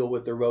continue to deal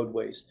with their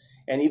roadways.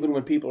 And even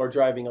when people are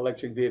driving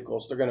electric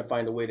vehicles, they're going to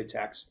find a way to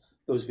tax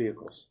those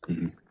vehicles.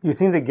 You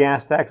think the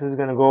gas tax is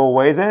going to go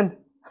away then?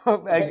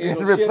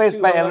 It'll replaced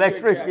shift by to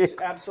electric jacks.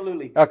 vehicles.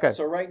 Absolutely. Okay.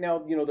 So right now,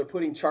 they're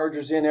putting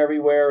chargers in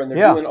everywhere, and they're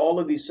Yeah. doing all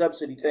of these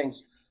subsidy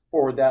things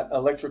for that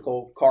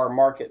electrical car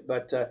market.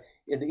 But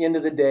at the end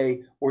of the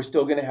day, we're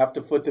still going to have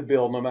to foot the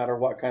bill no matter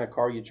what kind of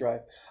car you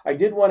drive. I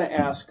did want to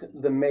ask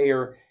the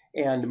mayor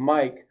and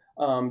Mike,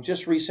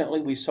 just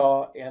recently we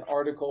saw an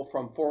article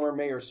from former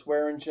Mayor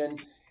Swearingen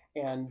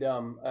and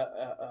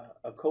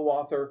a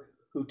co-author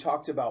who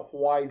talked about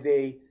why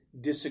they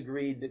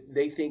disagreed, that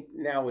they think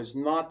now is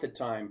not the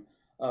time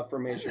for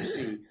Measure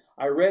C.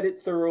 I read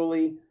it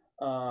thoroughly,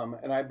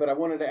 but I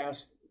wanted to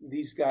ask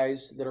these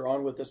guys that are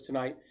on with us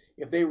tonight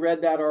if they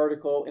read that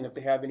article and if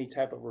they have any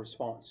type of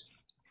response.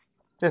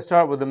 Let's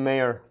start with the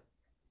mayor.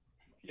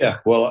 Yeah,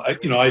 well, I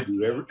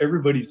do.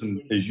 Everybody's,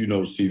 as you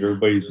know, Steve,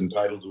 everybody's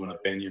entitled to an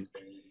opinion.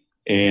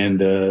 And,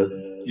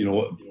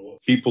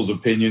 people's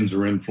opinions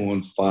are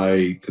influenced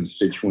by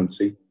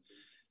constituency.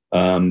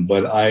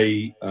 But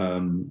I,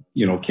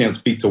 can't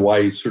speak to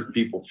why certain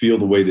people feel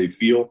the way they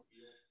feel.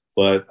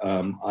 But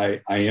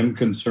I am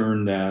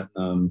concerned that,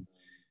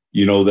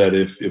 that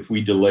if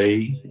we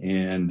delay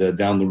and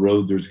down the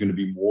road, there's going to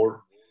be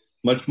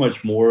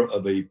much more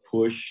of a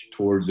push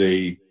towards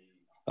a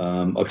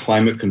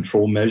climate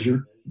control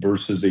measure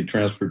versus a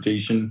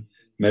transportation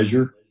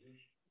measure.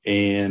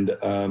 And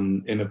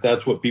if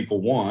that's what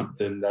people want,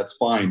 then that's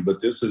fine.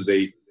 But this is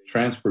a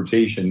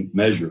transportation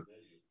measure.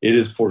 It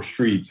is for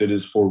streets. It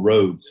is for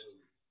roads.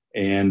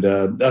 And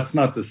that's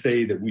not to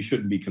say that we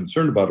shouldn't be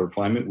concerned about our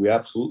climate. We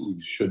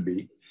absolutely should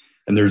be.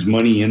 And there's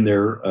money in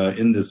there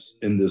in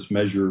this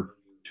measure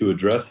to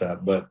address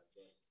that. But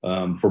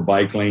for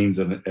bike lanes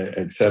and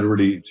et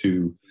cetera,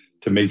 to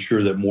make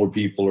sure that more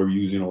people are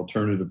using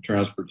alternative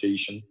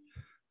transportation.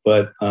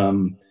 But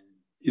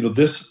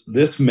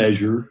this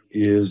measure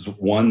is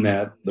one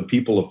that the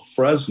people of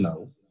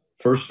Fresno,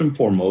 first and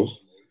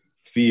foremost,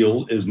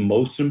 feel is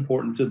most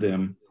important to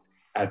them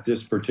at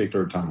this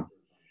particular time.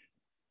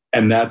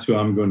 And that's who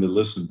I'm going to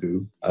listen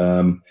to.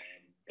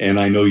 And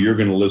I know you're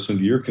going to listen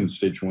to your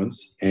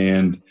constituents.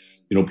 And,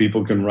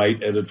 people can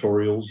write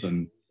editorials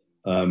and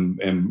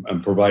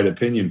provide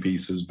opinion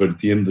pieces. But at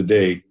the end of the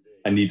day,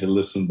 I need to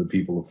listen to the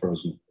people of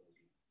Fresno.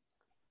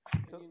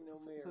 So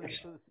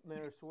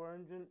Mayor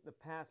Swearingen,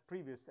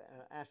 previous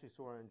Ashley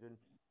Swearingen,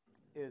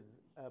 is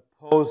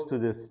opposed to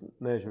this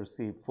Measure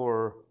C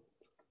for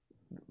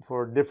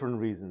different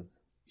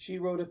reasons. She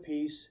wrote a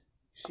piece.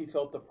 She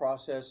felt the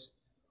process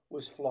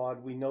was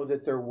flawed. We know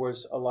that there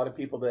was a lot of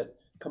people that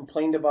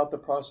complained about the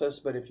process,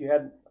 but if you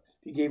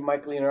gave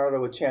Mike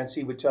Leonardo a chance,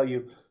 he would tell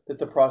you that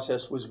the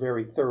process was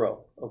very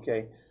thorough.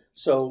 Okay,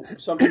 so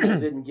some people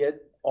didn't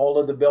get all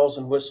of the bells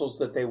and whistles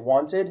that they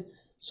wanted,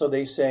 so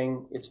they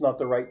saying it's not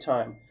the right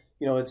time.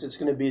 It's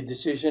going to be a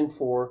decision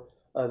for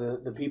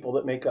the people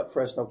that make up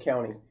Fresno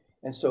County.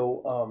 And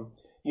so,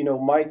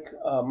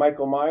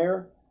 Michael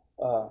Maher,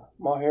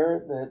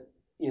 that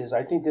is,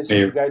 I think this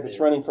is the guy that's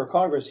running for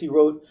Congress. He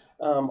wrote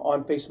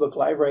on Facebook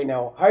Live right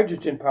now,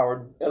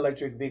 hydrogen-powered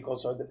electric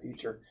vehicles are the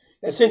future.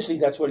 Essentially,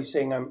 that's what he's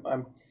saying.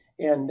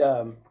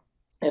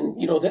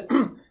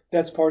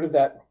 That's part of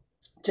that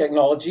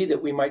technology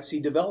that we might see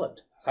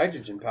developed,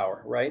 hydrogen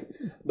power, right?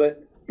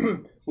 But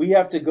we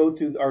have to go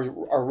through,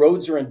 our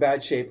roads are in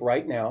bad shape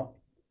right now.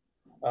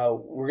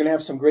 We're going to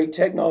have some great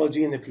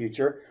technology in the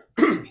future,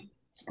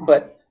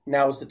 but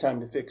now is the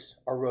time to fix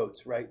our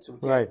roads, right? So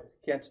we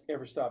can't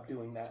ever stop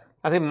doing that.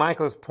 I think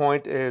Michael's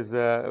point is,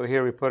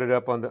 here we put it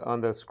up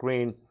on the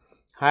screen,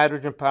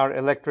 hydrogen-powered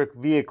electric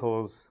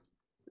vehicles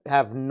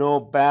have no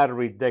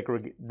battery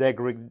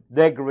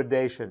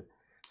degradation.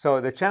 So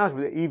the challenge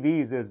with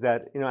EVs is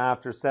that,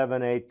 after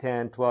 7, 8,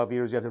 10, 12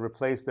 years, you have to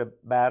replace the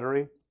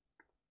battery.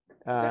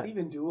 Is that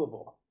even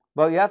doable?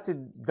 Well, you have to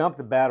dump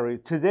the battery.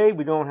 Today,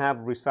 we don't have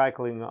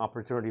recycling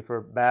opportunity for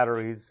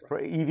batteries, for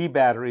EV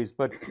batteries,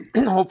 but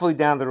hopefully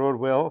down the road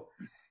will.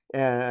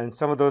 And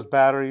some of those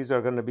batteries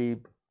are going to be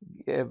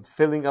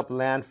filling up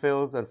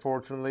landfills,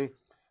 unfortunately.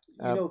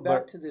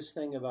 Back to this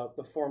thing about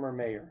the former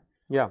mayor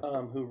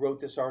who wrote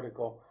this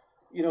article.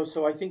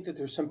 So I think that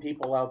there's some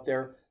people out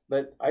there,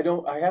 but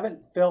I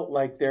haven't felt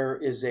like there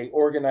is a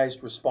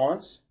organized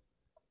response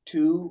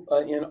to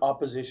in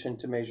opposition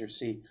to Measure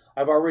C.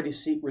 I've already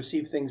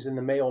received things in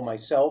the mail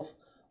myself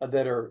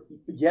that are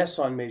yes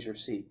on Measure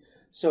C.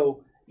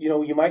 So,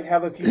 you might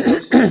have a few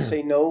voices that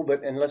say no,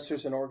 but unless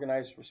there's an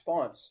organized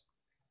response,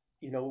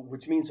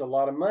 which means a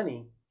lot of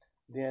money,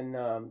 then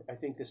I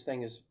think this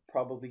thing is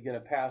probably going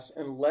to pass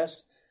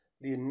unless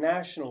the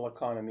national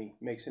economy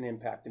makes an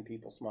impact in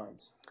people's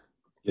minds.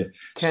 Yeah,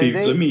 Steve,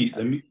 let me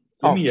add.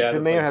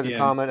 The mayor has a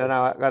comment, and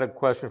I got a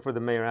question for the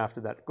mayor after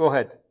that. Go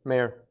ahead,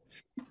 Mayor.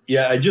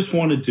 Yeah, I just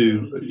wanted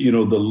to,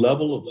 the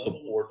level of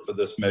support for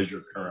this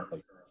measure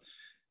currently.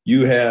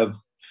 You have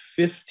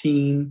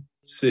 15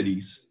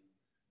 cities,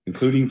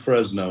 including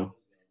Fresno.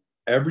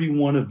 Every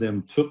one of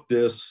them took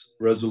this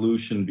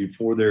resolution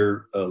before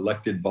their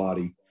elected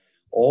body.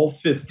 All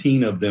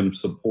 15 of them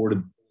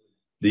supported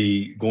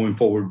the going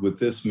forward with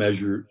this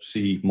Measure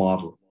C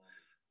model.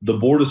 The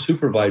Board of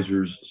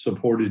Supervisors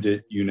supported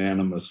it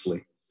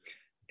unanimously.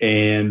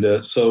 And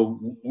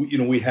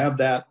we have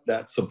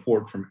that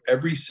support from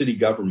every city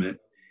government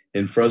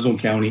in Fresno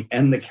County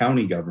and the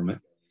county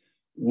government.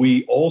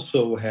 We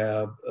also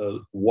have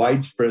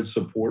widespread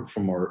support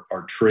from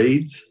our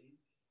trades,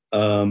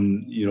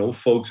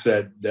 folks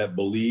that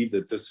believe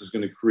that this is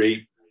going to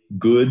create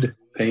good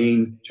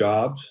paying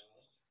jobs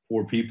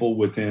for people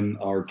within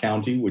our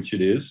county, which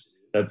it is.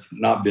 That's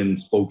not been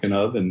spoken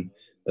of. And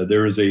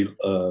there is a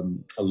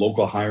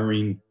local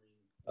hiring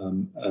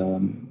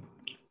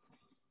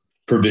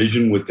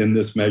provision within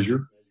this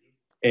measure.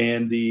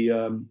 And the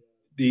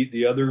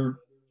other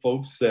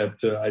folks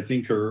that I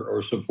think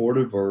are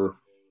supportive are,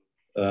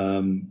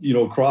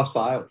 across the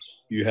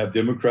aisles. You have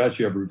Democrats,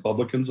 you have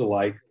Republicans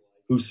alike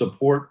who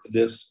support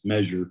this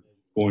measure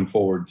going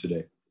forward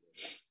today.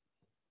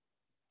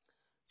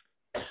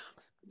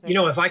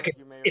 If I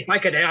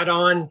could add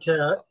on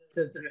to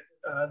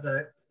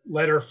the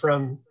letter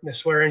from Ms.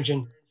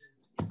 Swearingen,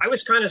 I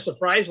was kind of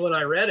surprised when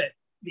I read it,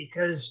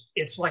 because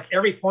it's like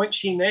every point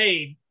she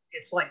made,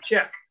 it's like,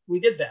 check, we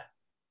did that.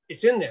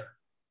 It's in there.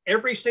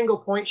 Every single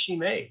point she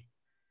made.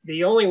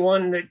 The only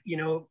one that,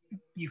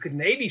 you could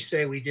maybe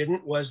say we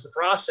didn't was the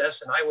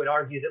process. And I would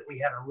argue that we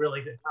had a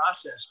really good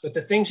process. But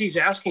the things she's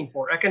asking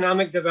for,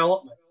 economic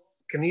development,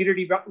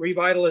 community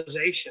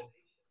revitalization,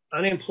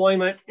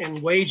 unemployment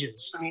and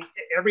wages. I mean,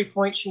 every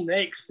point she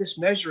makes, this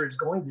measure is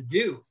going to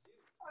do.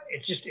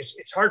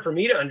 It's hard for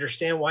me to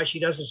understand why she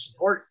doesn't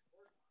support it.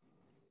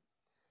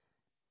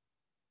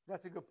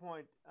 That's a good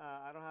point.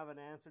 I don't have an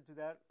answer to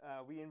that.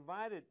 We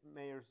invited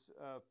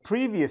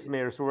previous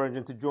Mayor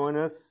Swearingen to join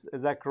us.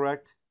 Is that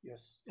correct?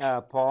 Yes.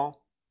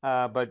 Paul,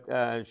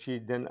 but she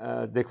then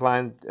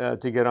declined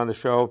to get on the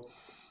show.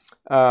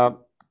 Our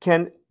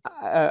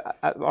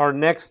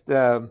next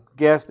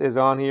guest is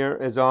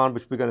on,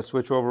 which we're going to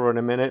switch over in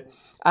a minute.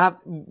 I have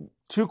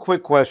two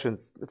quick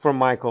questions from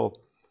Michael.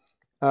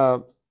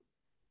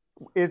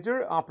 Is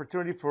there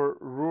opportunity for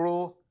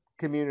rural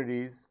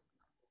communities,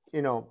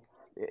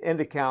 in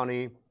the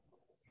county?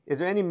 Is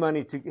there any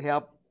money to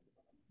help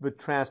with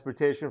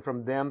transportation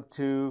from them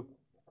to,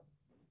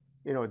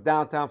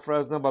 downtown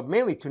Fresno, but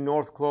mainly to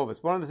North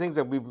Clovis? One of the things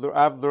that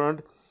I've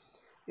learned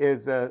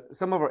is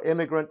some of our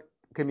immigrant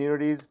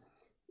communities,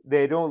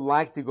 they don't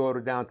like to go to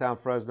downtown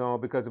Fresno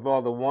because of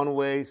all the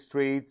one-way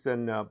streets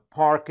and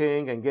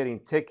parking and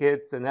getting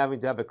tickets and having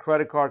to have a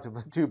credit card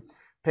to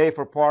pay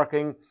for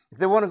parking. If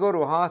they want to go to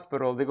a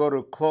hospital, they go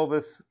to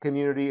Clovis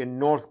community in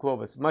North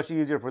Clovis. Much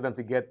easier for them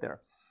to get there.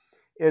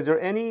 Is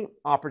there any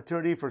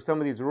opportunity for some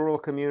of these rural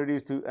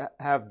communities to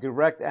have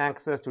direct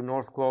access to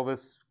North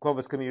Clovis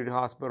Community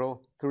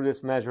Hospital through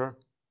this measure?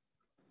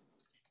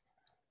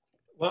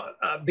 Well,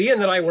 being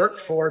that I work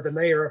for the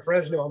mayor of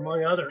Fresno,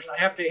 among others, I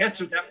have to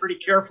answer that pretty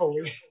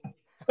carefully.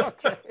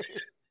 Okay.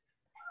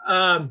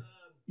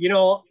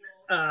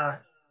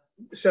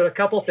 So a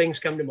couple things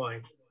come to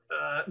mind.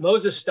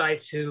 Moses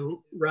Stites,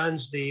 who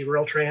runs the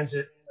Rural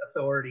Transit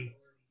Authority,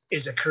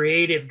 is a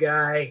creative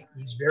guy.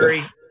 He's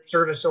very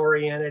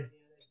service-oriented.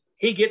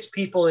 He gets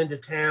people into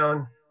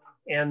town,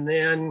 and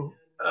then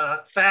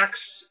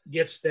FACTS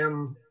gets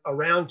them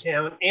around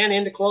town and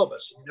into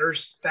Clovis.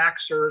 There's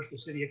FACTS serves the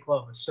city of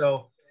Clovis.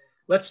 So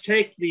let's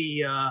take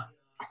the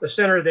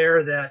center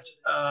there that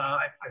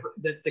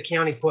the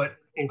county put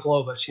in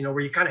Clovis, where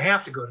you kind of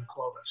have to go to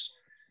Clovis.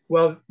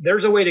 Well,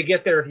 there's a way to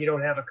get there if you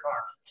don't have a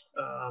car.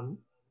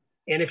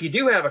 And if you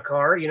do have a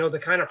car, the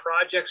kind of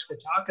projects we're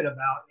talking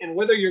about, and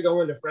whether you're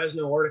going to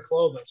Fresno or to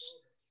Clovis,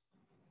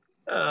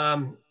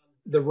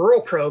 the rural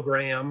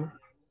program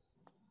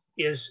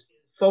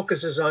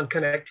focuses on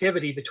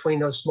connectivity between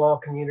those small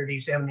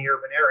communities and the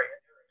urban area.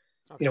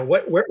 Okay.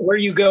 Where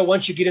you go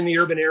once you get in the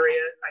urban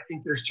area, I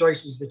think there's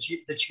choices that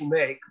you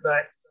make,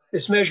 but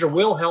this measure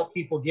will help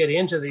people get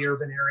into the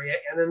urban area.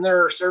 And then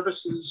there are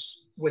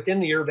services within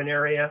the urban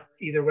area,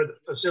 either with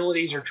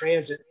facilities or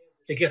transit,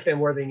 to get them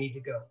where they need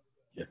to go.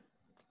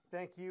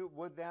 Thank you.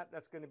 With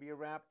that's going to be a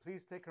wrap.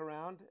 Please stick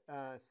around,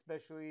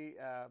 especially,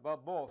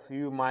 both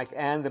you, Mike,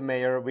 and the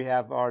mayor. We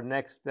have our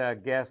next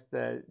guest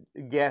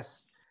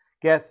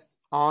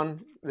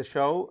on the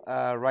show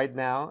right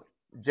now,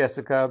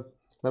 Jessica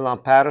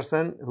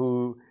Milan-Patterson,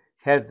 who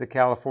heads the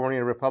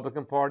California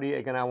Republican Party.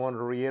 Again, I want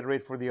to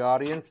reiterate for the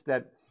audience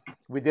that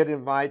we did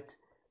invite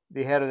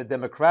the head of the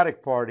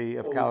Democratic Party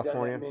of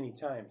California many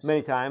times.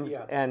 Many times,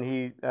 yeah. And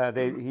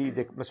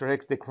Mr.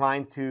 Hicks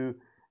declined to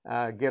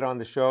get on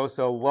the show.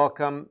 So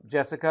welcome,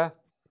 Jessica,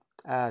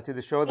 to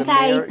the show. Hey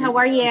guys, how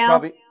are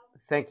you?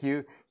 Thank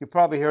you. You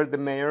probably heard the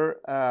mayor.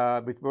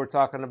 We're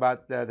talking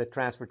about the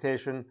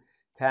transportation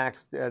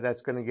tax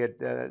that's going to get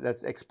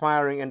that's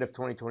expiring end of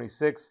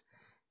 2026,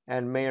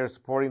 and mayor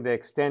supporting the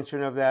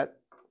extension of that,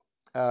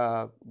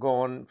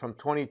 going from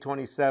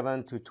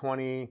 2027 to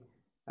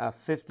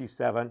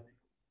 2057.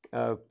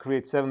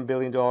 Create $7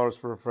 billion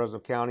for Fresno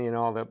County and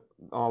all the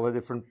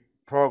different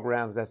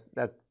programs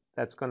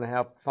that's going to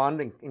help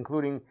fund,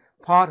 including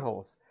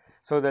potholes,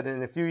 so that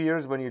in a few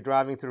years when you're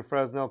driving through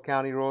Fresno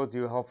County roads,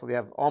 you hopefully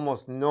have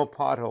almost no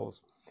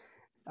potholes.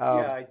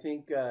 I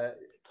think,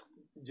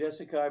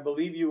 Jessica, I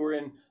believe you were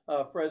in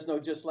Fresno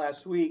just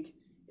last week,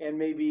 and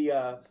maybe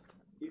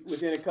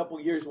within a couple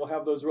years we'll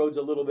have those roads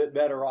a little bit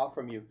better off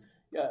from you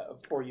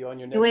for you on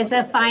your next. It was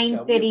a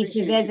fine city to appreciate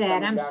you visit.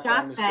 coming I'm back on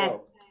shocked the that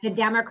show. the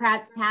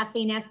Democrats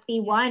passing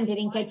SB1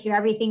 didn't get you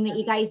everything that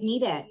you guys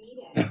needed.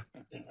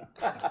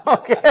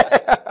 Okay.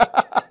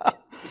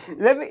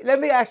 let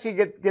me actually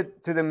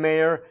get to the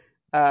mayor.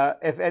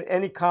 If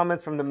any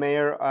comments from the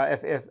mayor,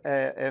 if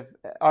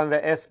on the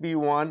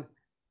SB1,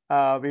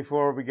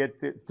 before we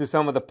get to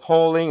some of the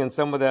polling and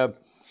some of the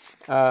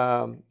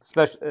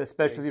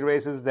specialty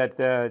races that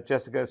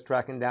Jessica is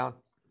tracking down.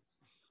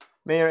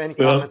 Mayor, any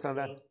comments on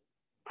that?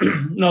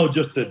 No,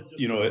 just that,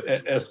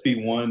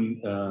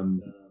 SB1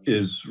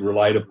 is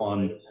relied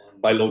upon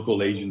by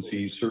local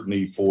agencies,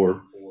 certainly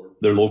for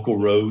their local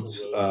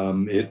roads.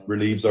 It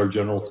relieves our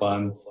general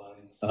fund.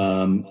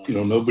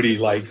 Nobody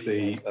likes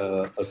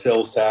a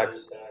sales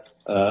tax,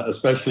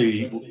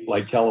 especially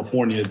like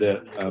California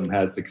that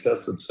has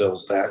excessive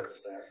sales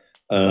tax.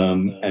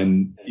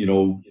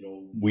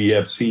 We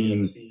have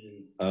seen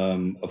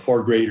a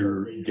far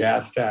greater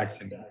gas tax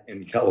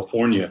in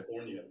California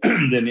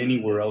than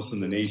anywhere else in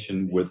the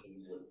nation, with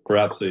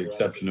perhaps the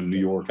exception of New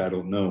York. I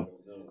don't know.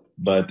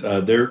 But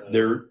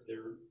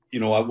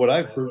what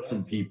I've heard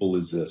from people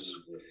is this,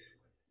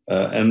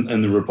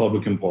 and the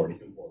Republican Party.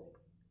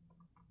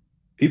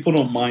 People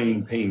don't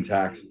mind paying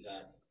taxes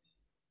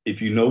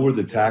if you know where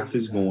the tax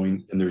is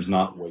going and there's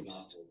not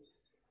waste.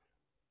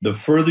 The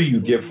further you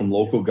get from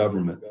local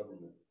government,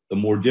 the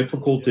more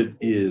difficult it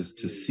is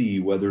to see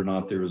whether or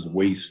not there is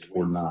waste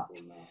or not.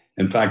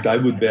 In fact, I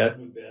would bet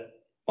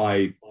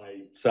my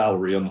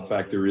salary on the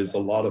fact there is a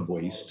lot of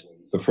waste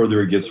the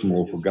further it gets from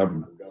local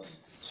government.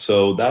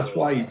 So that's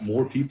why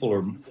more people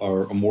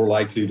are more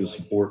likely to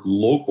support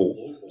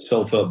local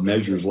self-help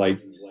measures like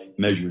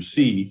Measure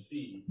C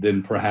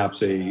than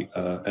perhaps an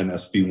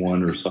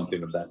SB1 or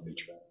something of that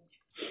nature.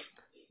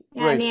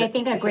 Yeah, I mean, I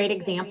think a great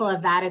example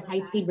of that is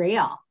high-speed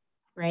rail,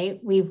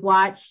 right? We've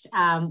watched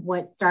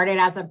what started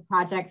as a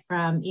project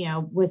from,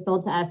 was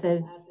sold to us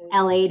as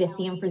LA to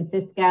San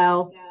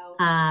Francisco,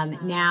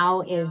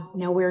 now is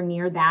nowhere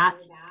near that.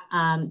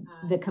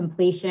 The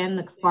completion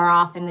looks far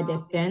off in the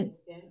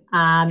distance,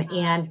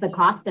 and the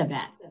cost of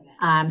it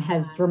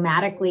has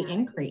dramatically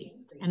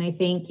increased. And I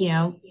think,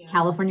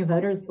 California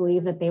voters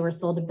believe that they were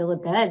sold a bill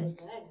of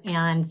goods,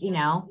 and,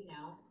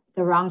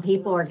 the wrong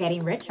people are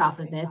getting rich off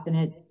of this, and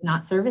it's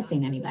not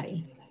servicing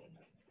anybody.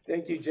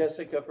 Thank you,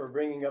 Jessica, for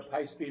bringing up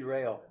high-speed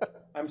rail.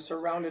 I'm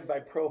surrounded by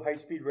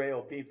pro-high-speed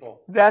rail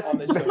people on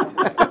the show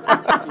tonight.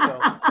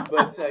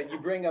 But you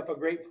bring up a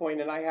great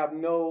point, and I have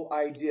no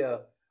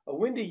idea.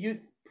 When do you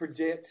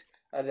predict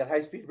that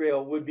high-speed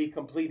rail would be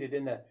completed?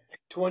 In the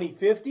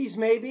 2050s,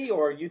 maybe,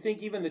 or you think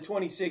even the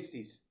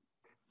 2060s?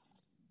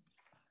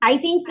 I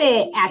think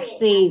that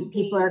actually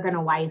people are going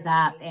to wise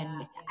up,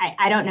 and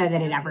I don't know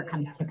that it ever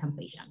comes to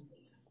completion.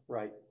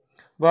 Right.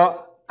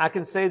 Well, I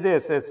can say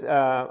this, as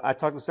I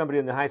talked to somebody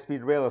in the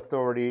High-Speed Rail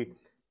Authority,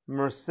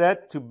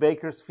 Merced to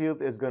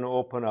Bakersfield is going to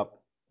open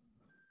up.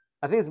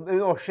 I think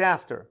it's,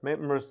 Shafter,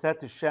 Merced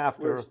to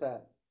Shafter. Where's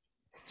that?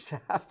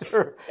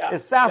 Shafter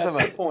is south of us.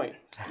 That's the point.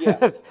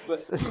 Yeah, but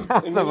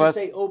south when of you us.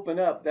 say open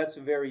up, that's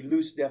a very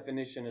loose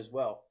definition as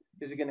well.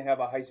 Is it going to have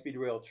a high-speed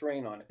rail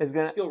train on it?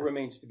 It still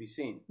remains to be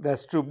seen.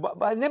 That's true.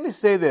 But let me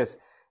say this.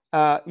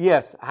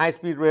 Yes,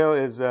 high-speed rail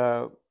is,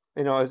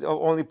 is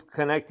only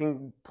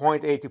connecting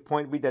point A to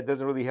point B. That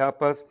doesn't really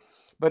help us.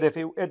 But if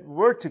it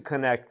were to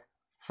connect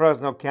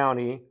Fresno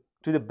County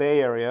to the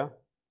Bay Area,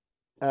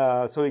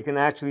 so you can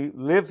actually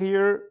live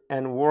here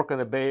and work in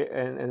the Bay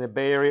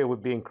Area, it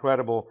would be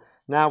incredible.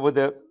 Now with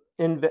the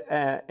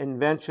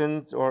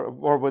inventions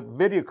or with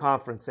video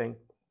conferencing,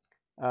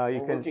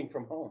 you can working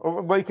from home.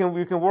 Or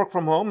you can work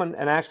from home and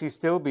actually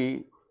still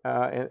be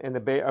in the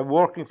Bay,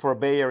 working for a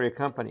Bay Area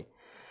company.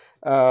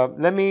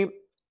 Let me,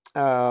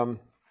 hold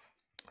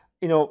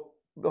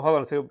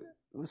on. So,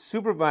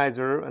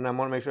 supervisor, and I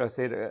want to make sure I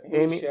say it.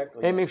 Amy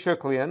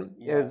Sheklian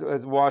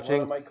is watching.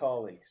 One of my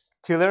colleagues.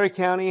 Tulare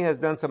County has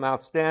done some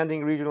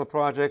outstanding regional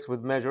projects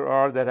with Measure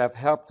R that have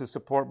helped to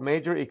support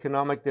major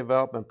economic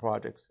development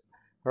projects.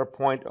 Her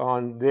point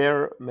on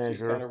their measure.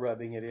 She's kind of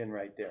rubbing it in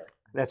right there.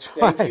 That's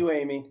right. Thank you,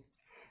 Amy.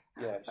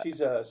 Yeah, she's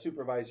a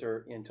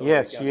supervisor in Tulare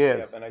Yes, County. she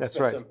is. And I That's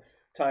spent right. some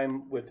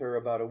time with her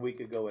about a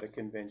week ago at a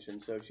convention,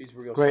 so she's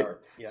real Great.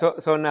 sharp. Yeah.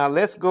 So now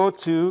let's go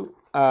to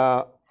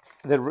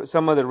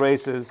some of the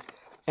races.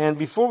 And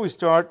before we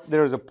start,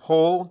 there's a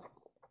poll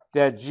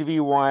that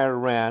GV Wire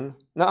ran.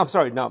 No, I'm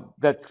sorry. No,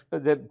 that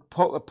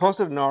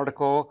posted an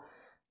article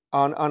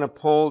on a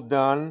poll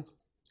done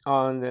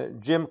on the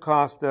Jim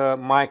Costa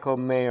Michael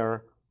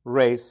Mayer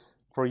race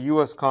for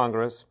U.S.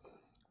 Congress.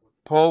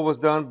 Poll was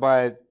done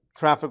by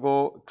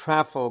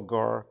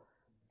Trafalgar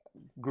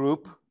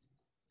Group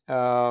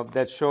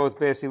that shows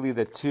basically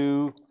the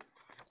two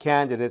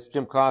candidates,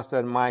 Jim Costa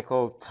and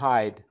Michael,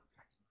 tied.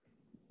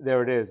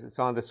 There it is. It's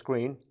on the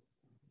screen.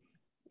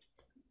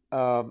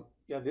 Yeah,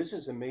 this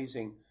is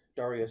amazing,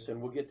 Darius, and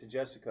we'll get to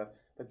Jessica.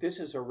 But this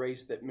is a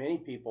race that many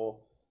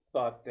people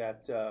thought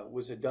that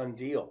was a done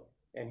deal,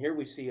 and here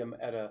we see him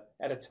at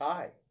a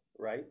tie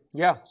right?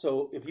 Yeah.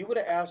 So if you would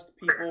have asked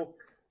people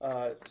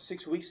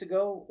 6 weeks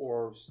ago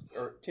or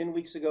 10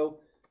 weeks ago,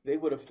 they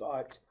would have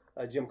thought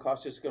Jim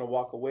Costa is going to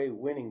walk away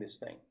winning this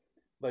thing.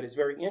 But it's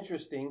very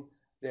interesting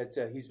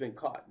that he's been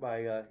caught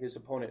by his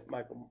opponent,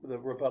 the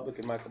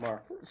Republican Michael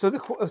Maher. So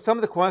some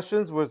of the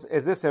questions was: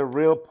 is this a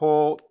real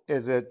poll?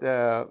 Is it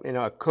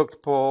a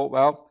cooked poll?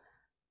 Well,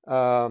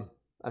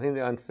 I think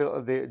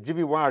the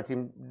GVWire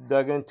team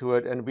dug into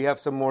it, and we have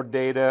some more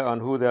data on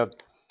who the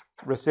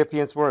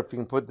recipients were. If you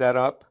can put that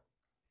up.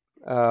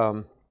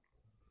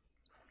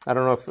 I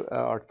don't know if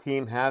our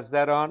team has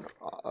that on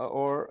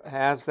or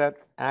has that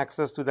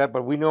access to that,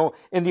 but we know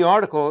in the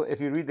article, if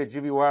you read the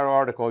GVWire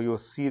article, you'll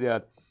see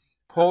the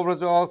poll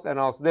results, and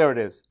also there it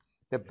is,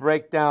 the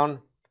breakdown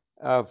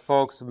of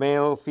folks,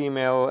 male,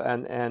 female,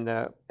 and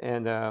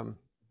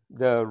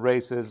the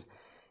races,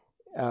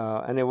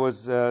 and it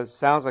was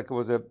sounds like it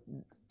was a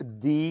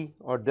D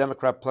or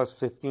Democrat plus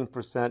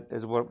 15%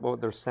 is what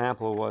their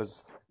sample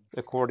was,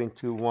 according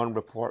to one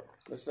report.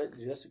 Let's let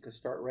Jessica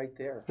start right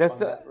there.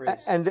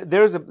 And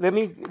there's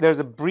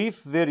a brief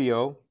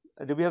video.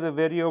 Do we have the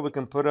video we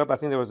can put up? I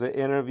think there was an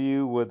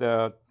interview with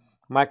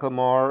Michael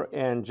Maher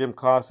and Jim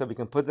Costa. We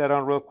can put that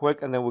on real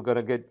quick, and then we're going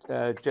to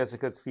get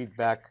Jessica's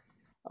feedback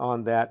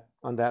on that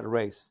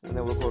race, and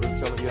then we'll go to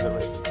some of the other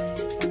races.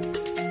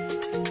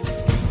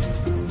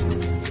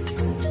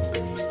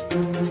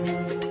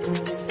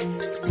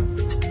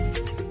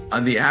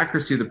 On the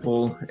accuracy of the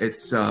poll,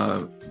 it's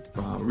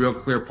Real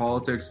Clear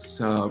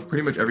Politics.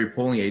 Pretty much every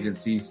polling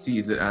agency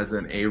sees it as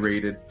an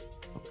A-rated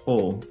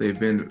poll. They've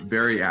been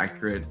very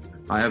accurate.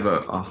 I have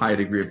a high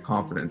degree of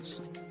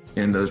confidence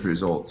in those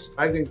results.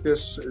 I think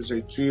this is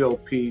a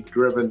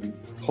GOP-driven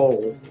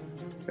poll,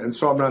 and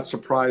so I'm not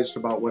surprised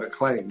about what it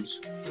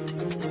claims.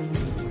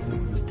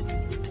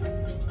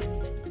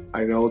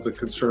 I know the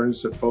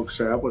concerns that folks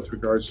have with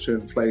regards to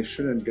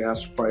inflation and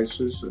gas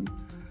prices,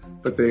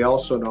 but they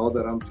also know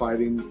that I'm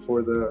fighting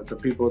for the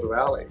people of the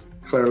Valley.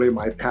 Clearly,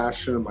 my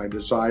passion and my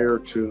desire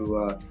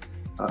to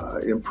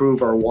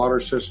improve our water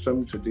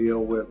system, to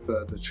deal with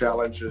the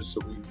challenges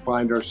that we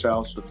find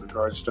ourselves with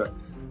regards to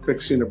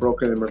fixing a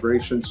broken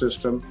immigration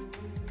system,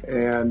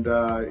 and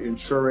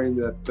ensuring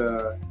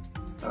that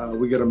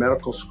we get a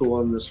medical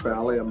school in this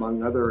valley,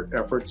 among other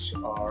efforts,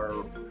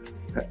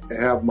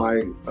 have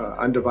my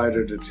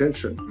undivided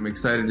attention. I'm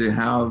excited to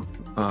have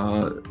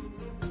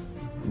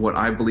what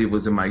I believe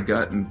was in my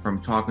gut, and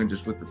from talking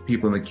just with the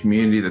people in the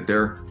community, that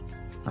they're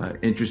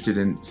interested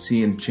in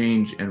seeing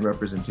change and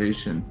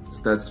representation.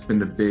 So that's been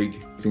the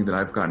big thing that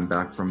I've gotten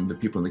back from the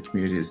people in the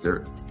community, is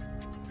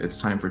it's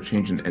time for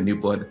change and new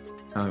blood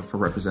for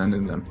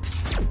representing them.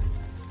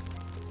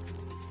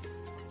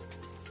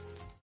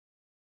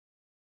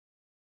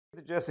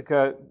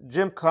 Jessica,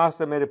 Jim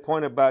Costa made a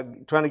point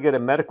about trying to get a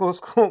medical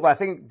school. I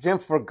think Jim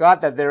forgot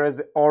that there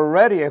is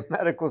already a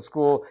medical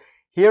school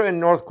here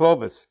in North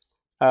Clovis.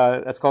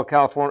 That's called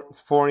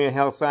California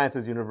Health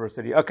Sciences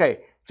University. Okay,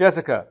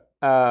 Jessica,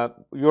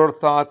 your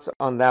thoughts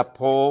on that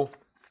poll,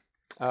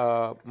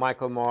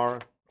 Michael Maher,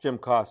 Jim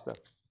Costa?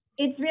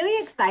 It's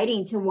really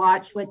exciting to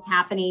watch what's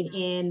happening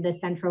in the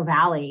Central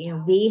Valley.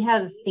 We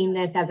have seen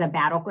this as a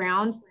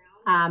battleground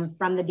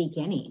from the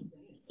beginning.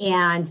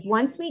 And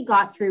once we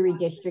got through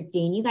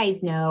redistricting, you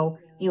guys know,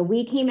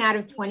 we came out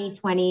of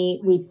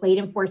 2020, we played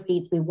in 4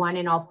 seats, we won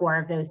in all 4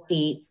 of those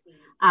seats.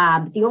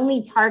 The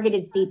only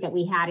targeted seat that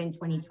we had in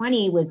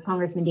 2020 was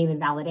Congressman David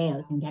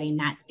Valadez, and getting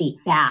that seat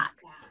back.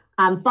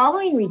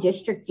 Following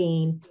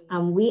redistricting,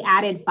 we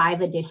added 5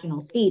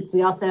 additional seats.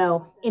 We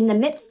also, in the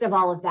midst of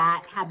all of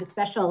that, had the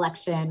special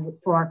election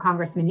for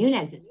Congressman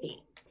Nunes's seat.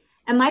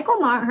 And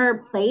Michael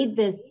Maher played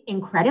this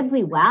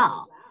incredibly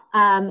well.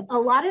 A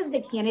lot of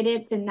the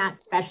candidates in that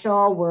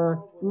special were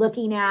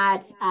looking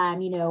at,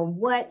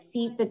 what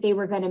seat that they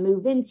were going to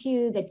move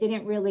into that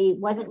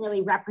wasn't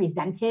really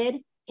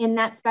represented in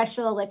that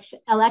special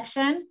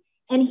election.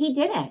 And he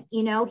didn't.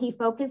 He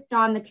focused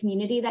on the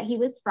community that he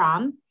was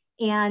from.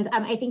 And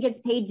I think it's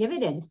paid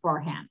dividends for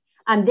him.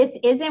 This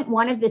isn't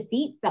one of the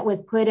seats that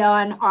was put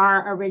on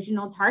our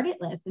original target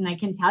list. And I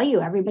can tell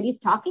you, everybody's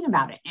talking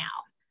about it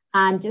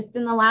now. Just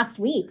in the last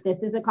week,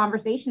 this is a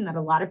conversation that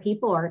a lot of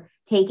people are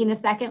taking a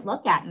second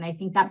look at. And I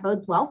think that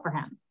bodes well for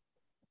him.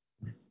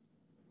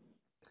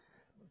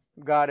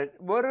 Got it.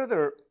 What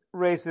other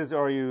races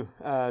are you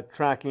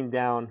tracking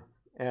down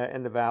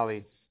in the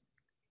Valley?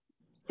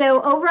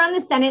 So over on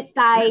the Senate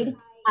side,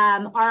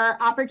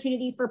 our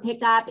opportunity for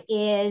pickup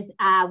is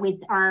with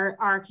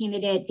our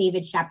candidate,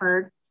 David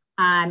Shepard.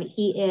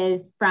 He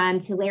is from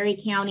Tulare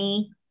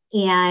County,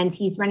 and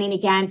he's running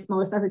against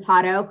Melissa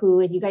Hurtado, who,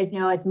 as you guys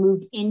know, has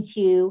moved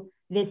into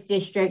this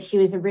district. She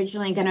was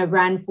originally going to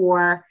run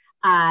for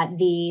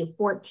the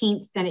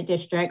 14th Senate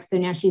District. So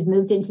now she's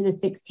moved into the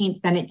 16th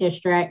Senate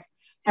District.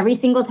 Every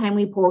single time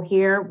we poll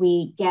here,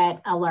 we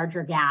get a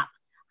larger gap.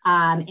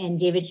 And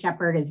David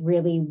Shepard is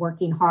really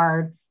working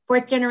hard.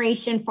 4th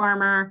generation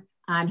farmer.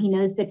 He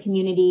knows the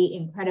community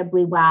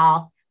incredibly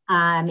well.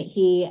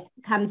 He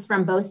comes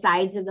from both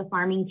sides of the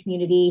farming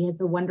community. He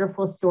has a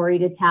wonderful story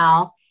to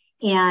tell.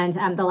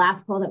 And the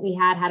last poll that we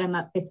had him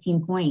up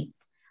 15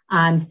 points.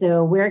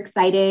 So we're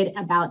excited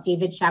about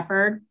David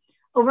Shepherd.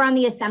 Over on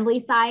the assembly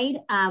side,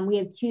 we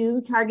have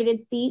 2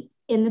 targeted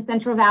seats in the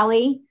Central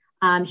Valley.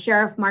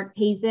 Sheriff Mark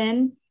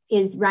Pazin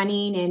is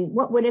running in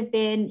what would have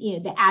been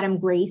the Adam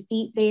Gray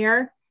seat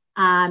there.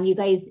 You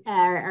guys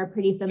are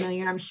pretty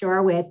familiar, I'm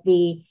sure, with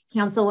the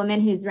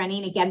councilwoman who's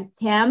running against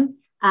him.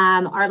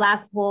 Our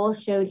last poll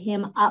showed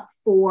him up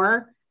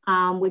 4,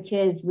 which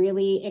is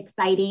really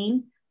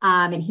exciting.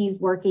 And he's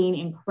working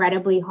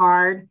incredibly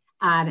hard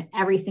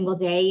every single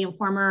day. And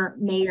former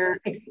mayor,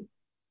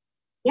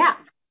 yeah.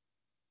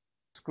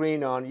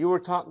 Screen on. You were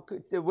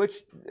talking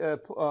which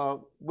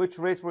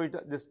race were you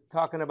just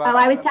talking about? Oh,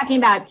 I was talking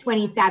about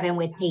 27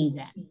 with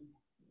Pazin.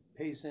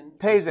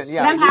 Pazin,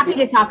 yeah. But I'm happy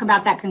to talk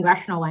about that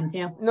congressional one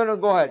too. No,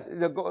 go ahead.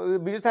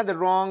 We just had the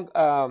wrong.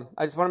 I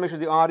just want to make sure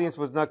the audience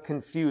was not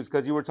confused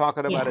because you were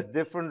talking about a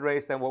different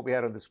race than what we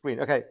had on the screen.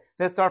 Okay,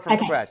 let's start from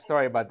scratch.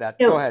 Sorry about that.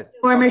 So, go ahead.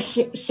 Former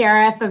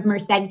sheriff of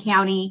Merced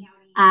County.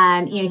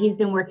 He's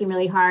been working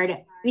really hard.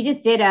 We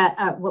just did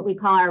a what we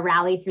call our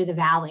rally through the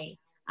valley,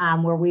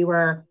 where we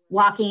were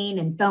walking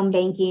and phone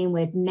banking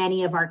with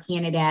many of our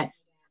candidates.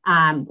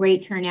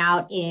 Great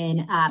turnout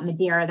in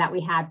Madera that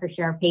we had for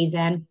Sheriff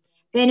Pazin.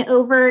 Then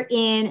over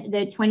in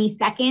the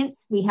 22nd,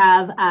 we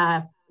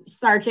have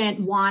Sergeant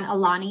Juan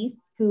Alanis,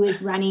 who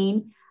is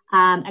running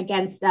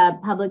against a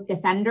public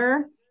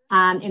defender.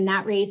 In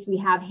that race, we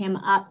have him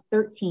up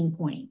 13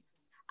 points.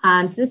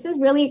 So this is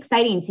really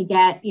exciting to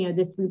get,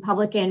 this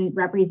Republican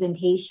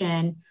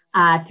representation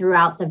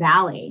throughout the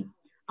valley.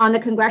 On the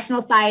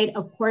congressional side,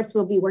 of course,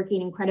 we'll be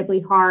working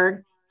incredibly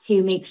hard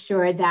to make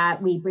sure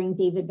that we bring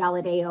David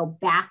Valadao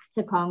back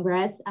to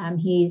Congress.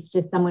 He's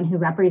just someone who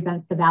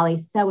represents the Valley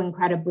so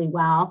incredibly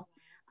well.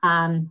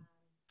 When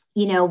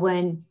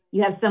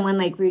you have someone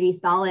like Rudy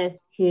Salas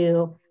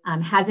who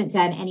hasn't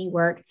done any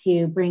work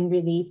to bring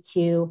relief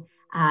to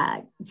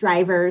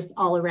drivers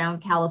all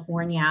around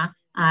California,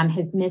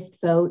 has missed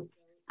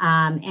votes,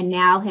 and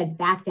now has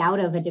backed out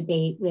of a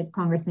debate with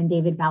Congressman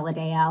David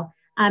Valadao.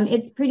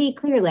 It's pretty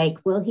clear,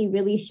 will he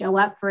really show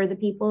up for the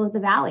people of the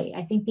Valley?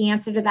 I think the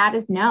answer to that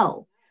is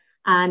no.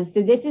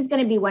 So this is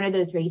going to be one of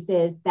those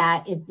races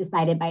that is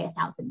decided by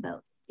 1,000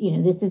 votes.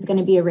 This is going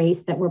to be a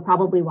race that we're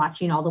probably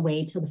watching all the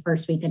way till the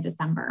first week of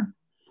December.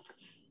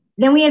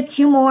 Then we have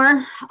 2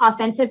 more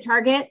offensive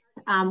targets.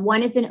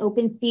 One is an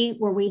open seat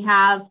where we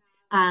have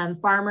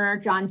farmer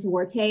John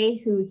Duarte,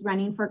 who's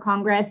running for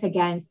Congress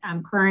against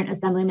current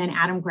Assemblyman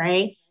Adam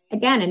Gray.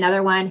 Again,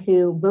 another one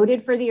who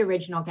voted for the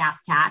original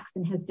gas tax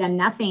and has done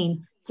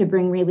nothing to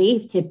bring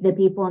relief to the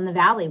people in the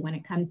Valley when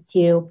it comes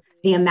to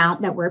the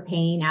amount that we're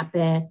paying at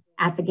the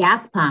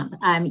gas pump.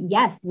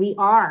 Yes, we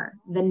are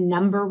the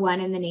number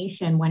 1 in the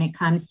nation when it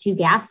comes to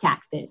gas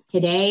taxes.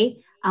 Today,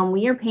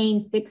 we are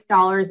paying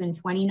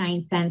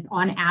 $6.29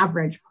 on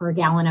average per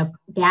gallon of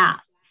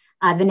gas.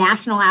 The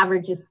national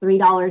average is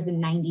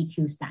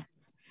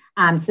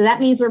 $3.92. So that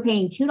means we're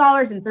paying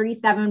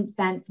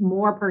 $2.37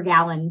 more per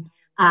gallon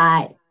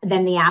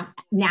than the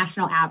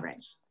national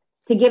average.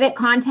 To give it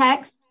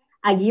context,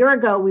 a year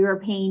ago, we were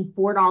paying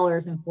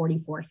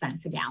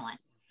 $4.44 a gallon.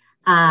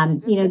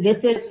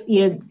 This is,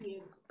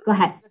 go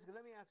ahead.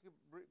 Let me ask you a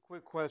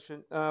quick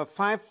question.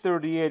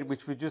 538,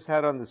 which we just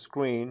had on the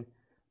screen,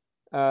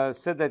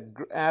 said that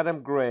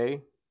Adam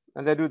Gray,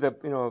 and they do the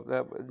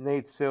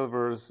Nate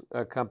Silver's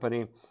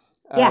company,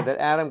 that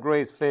Adam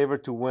Gray is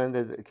favored to win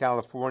the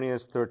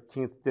California's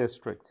 13th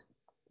district.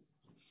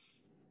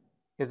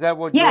 Is that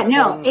what? Yeah,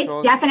 no,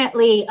 it's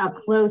definitely a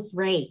close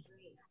race.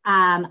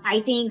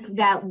 I think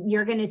that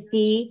you're going to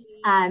see,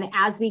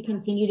 as we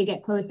continue to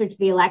get closer to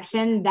the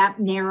election, that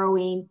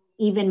narrowing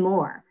even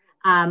more.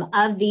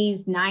 Of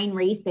these 9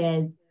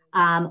 races,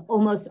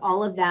 almost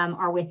all of them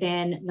are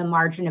within the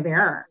margin of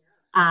error.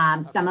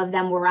 Some of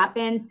them we're up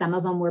in, some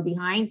of them we're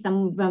behind,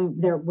 some of them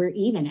we're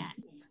even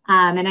in.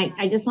 And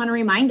I just want to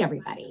remind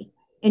everybody,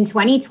 in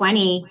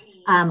 2020,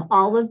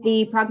 all of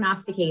the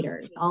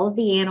prognosticators, all of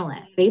the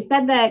analysts, they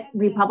said that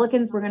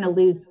Republicans were going to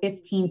lose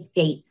 15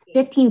 seats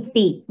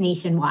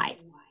nationwide.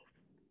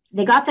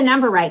 They got the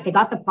number right. They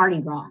got the party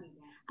wrong.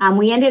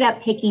 We ended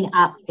up picking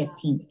up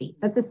 15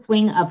 seats. That's a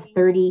swing of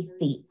 30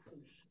 seats.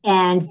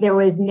 And there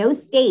was no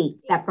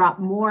state that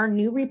brought more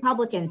new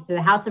Republicans to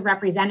the House of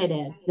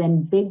Representatives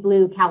than Big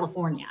Blue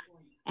California.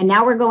 And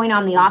now we're going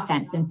on the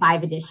offense in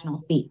 5 additional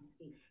seats.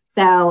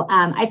 So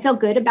I feel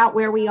good about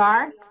where we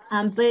are.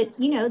 But,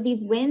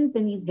 these wins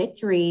and these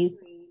victories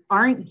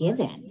aren't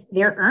given.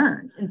 They're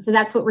earned. And so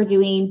that's what we're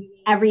doing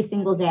every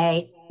single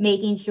day,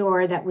 making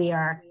sure that we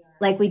are,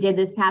 like we did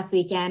this past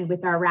weekend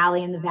with our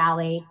rally in the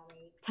Valley,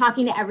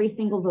 talking to every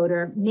single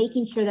voter,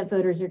 making sure that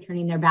voters are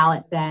turning their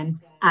ballots in.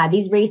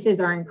 These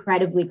races are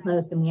incredibly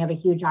close and we have a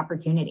huge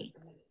opportunity.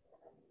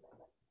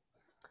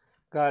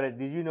 Got it.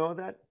 Did you know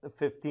that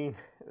 15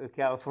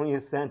 California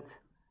sent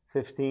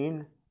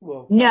 15?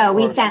 Well, no,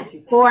 we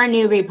sent 4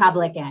 new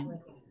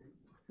Republicans.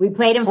 We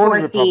played in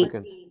 4 seats.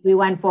 We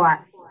won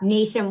 4.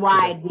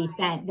 Nationwide,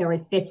 there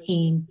was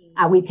 15.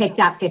 We picked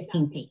up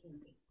 15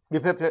 seats. You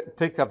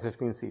picked up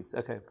 15 seats.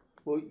 Okay.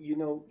 Well, you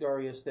know,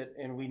 Darius,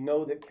 and we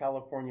know that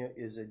California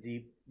is a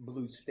deep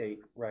blue state,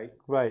 right?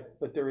 Right.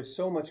 But there is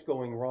so much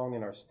going wrong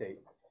in our state.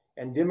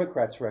 And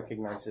Democrats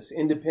recognize this,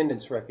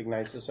 independents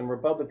recognize this, and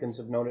Republicans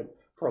have known it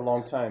for a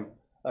long time.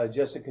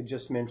 Jessica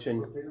just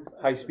mentioned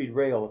high-speed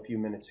rail a few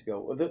minutes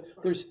ago.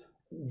 There's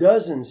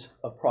dozens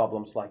of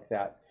problems like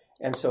that.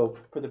 And so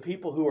for the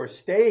people who are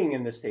staying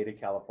in the state of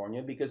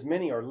California, because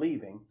many are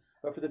leaving,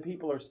 but for the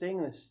people who are staying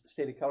in the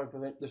state of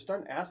California, they're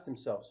starting to ask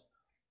themselves,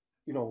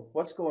 you know,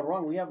 what's going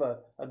wrong? We have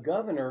a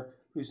governor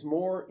who's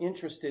more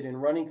interested in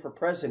running for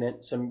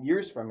president some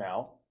years from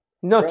now.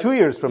 No, 2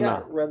 years from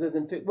now. Rather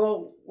than,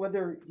 well,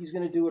 whether he's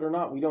going to do it or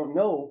not, we don't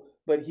know,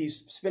 but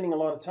he's spending a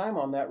lot of time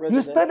on that.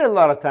 You spend a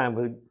lot of time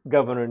with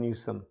Governor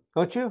Newsom,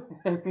 don't you?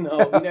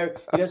 No,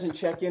 he doesn't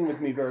check in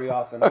with me very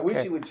often. I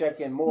wish he would check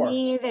in more.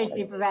 Me either,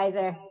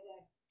 Supervisor.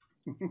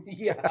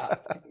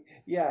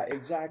 Yeah,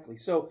 exactly.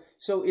 So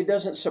it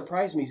doesn't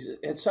surprise me.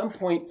 At some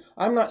point,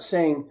 I'm not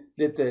saying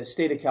that the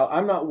state of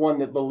I'm not one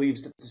that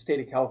believes that the state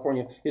of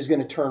California is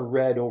going to turn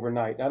red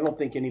overnight. I don't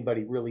think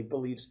anybody really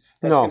believes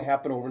that's going to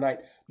happen overnight.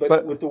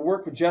 But with the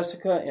work of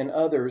Jessica and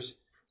others,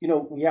 you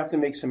know, we have to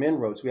make some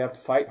inroads. We have to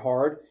fight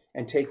hard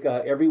and take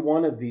every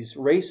one of these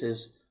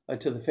races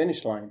to the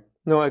finish line.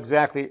 No,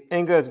 exactly.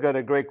 Inga's got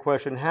a great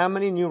question. How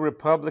many new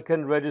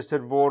Republican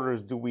registered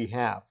voters do we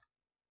have?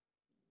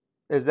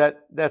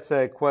 That's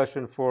a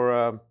question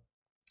for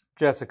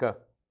Jessica?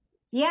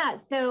 Yeah,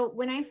 so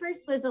when I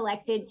first was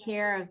elected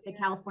chair of the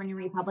California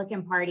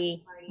Republican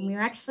Party, we were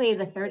actually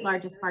the third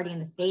largest party in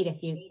the state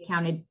if you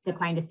counted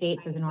declined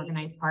estates as an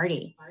organized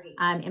party.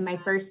 In my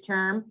first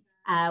term,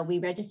 we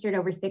registered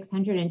over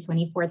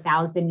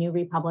 624,000 new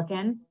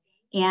Republicans,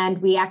 and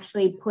we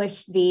actually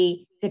pushed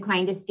the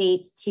declined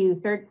estates to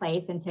third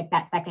place and took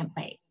that second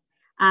place.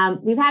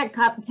 We've had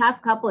a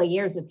tough couple of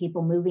years with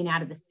people moving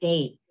out of the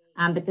state.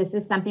 But this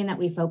is something that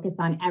we focus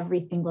on every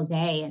single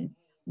day. And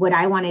what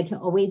I wanted to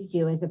always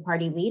do as a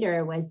party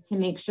leader was to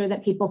make sure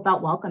that people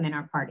felt welcome in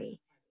our party,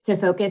 to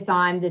focus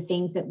on the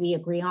things that we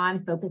agree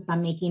on, focus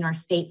on making our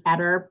state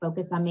better,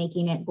 focus on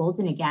making it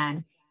golden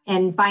again,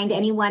 and find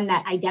anyone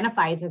that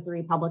identifies as a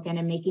Republican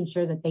and making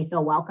sure that they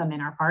feel welcome in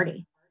our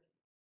party.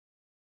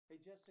 Hey,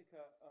 Jessica,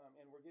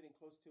 and we're getting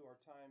close to our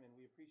time, and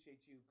we appreciate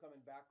you coming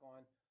back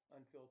on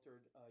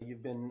Unfiltered.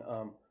 You've been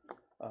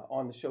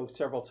on the show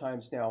several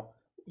times now.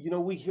 You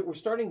know, we're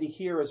starting to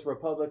hear as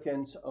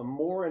Republicans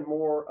more and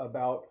more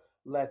about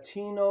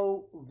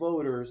Latino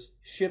voters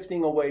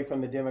shifting away from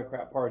the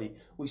Democrat Party.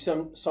 We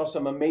saw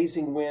some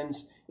amazing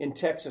wins in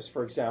Texas,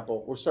 for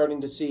example. We're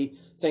starting to see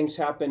things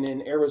happen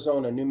in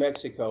Arizona, New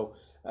Mexico.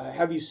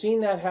 Have you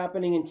seen that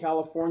happening in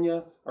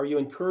California? Are you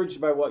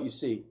encouraged by what you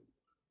see?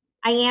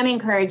 I am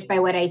encouraged by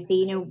what I see.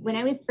 You know, when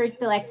I was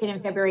first elected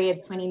in February of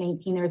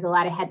 2019, there was a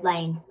lot of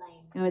headlines.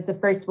 It was the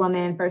first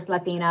woman, first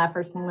Latina,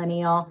 first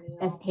millennial,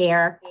 best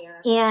hair.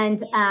 And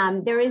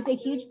there is a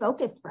huge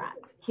focus for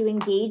us to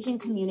engage in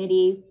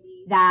communities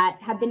that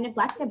have been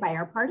neglected by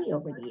our party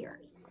over the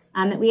years,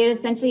 that we had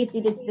essentially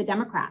ceded to the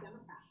Democrats.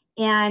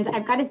 And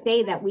I've got to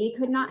say that we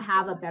could not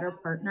have a better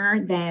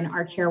partner than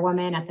our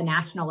chairwoman at the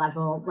national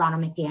level, Ronna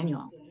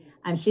McDaniel.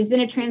 She's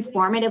been a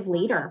transformative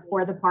leader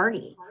for the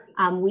party.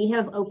 We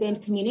have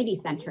opened community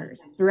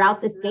centers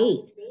throughout the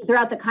state,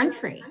 throughout the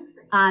country,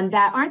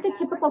 that aren't the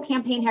typical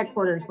campaign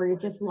headquarters where you're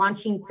just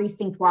launching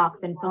precinct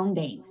walks and phone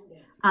banks.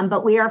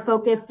 But we are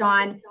focused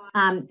on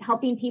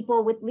helping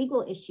people with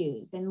legal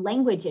issues and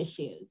language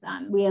issues.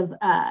 We have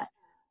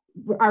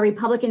our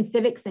Republican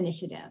Civics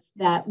Initiative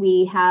that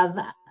we have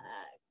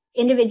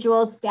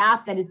individuals,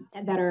 staff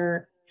that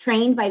are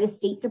trained by the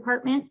State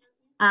Department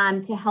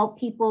to help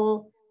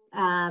people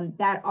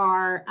that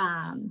are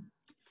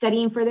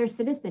studying for their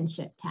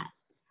citizenship tests.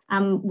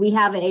 We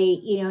have an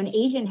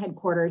Asian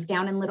headquarters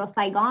down in Little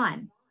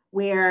Saigon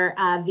where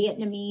a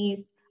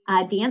Vietnamese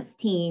dance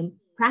team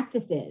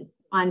practices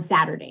on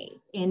Saturdays.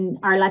 In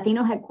our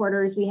Latino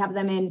headquarters, we have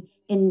them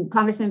in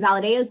Congressman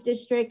Valadeo's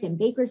district, in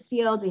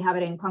Bakersfield. We have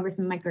it in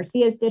Congressman Mike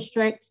Garcia's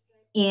district,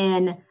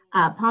 in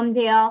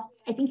Palmdale.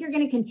 I think you're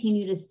going to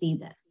continue to see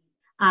this.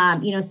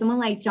 Someone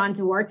like John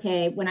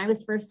Duarte, when I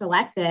was first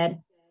elected,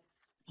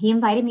 he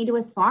invited me to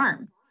his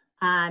farm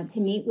to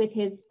meet with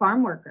his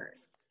farm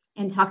workers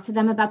and talk to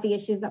them about the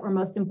issues that were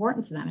most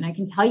important to them. And I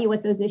can tell you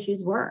what those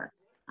issues were.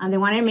 They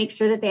wanted to make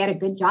sure that they had a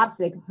good job so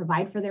they could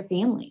provide for their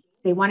families.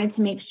 They wanted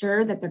to make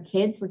sure that their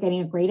kids were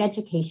getting a great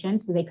education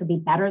so they could be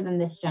better than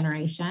this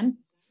generation.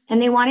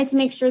 And they wanted to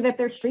make sure that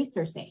their streets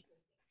are safe.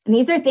 And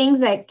these are things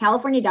that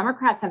California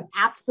Democrats have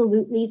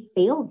absolutely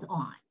failed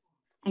on.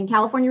 And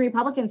California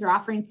Republicans are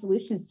offering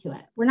solutions to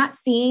it. We're not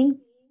seeing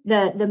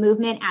the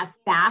movement as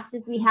fast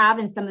as we have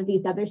in some of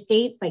these other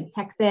states like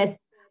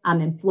Texas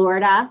and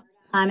Florida.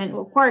 And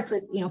of course,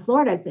 with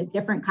Florida, it's a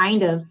different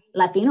kind of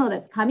Latino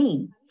that's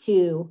coming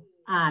to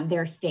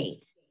their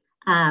state.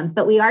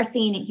 But we are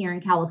seeing it here in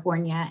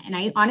California. And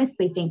I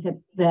honestly think that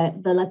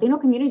the Latino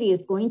community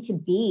is going to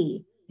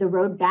be the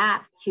road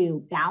back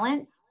to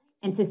balance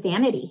and to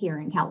sanity here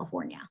in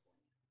California.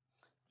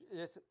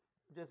 Yes,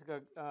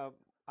 Jessica,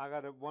 I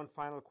got one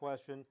final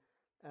question.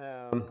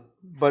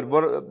 But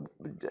what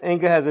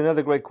Inga has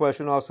another great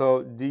question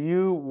also. Do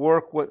you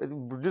work with,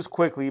 just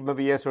quickly,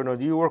 maybe yes or no,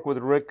 do you work with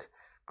Rick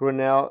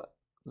Grinnell's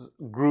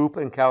group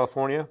in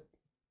California?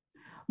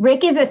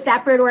 Rick is a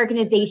separate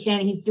organization.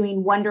 He's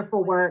doing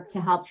wonderful work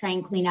to help try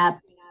and clean up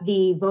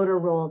the voter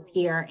rolls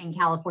here in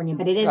California,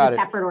 but it is a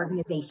separate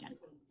organization.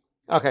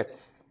 Okay.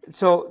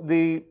 So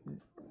the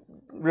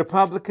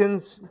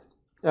Republicans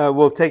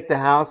will take the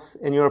House,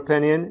 in your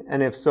opinion,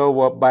 and if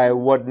so, by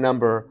what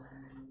number?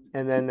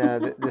 And then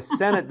the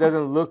Senate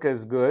doesn't look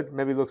as good,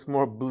 maybe looks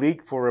more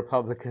bleak for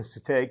Republicans to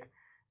take.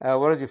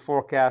 What is your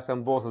forecast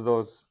on both of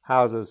those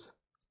houses?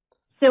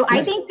 So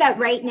I think that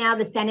right now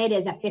the Senate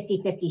is a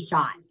 50-50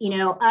 shot. You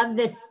know, of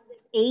the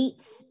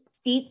 8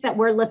 seats that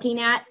we're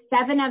looking at,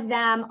 7 of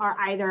them are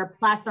either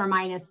plus or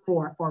minus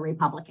 4 for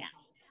Republicans.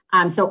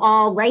 So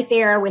all right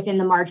there within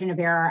the margin of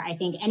error. I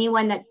think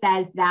anyone that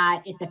says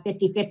that it's a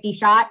 50-50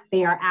 shot,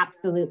 they are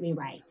absolutely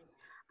right.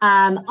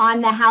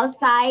 On the House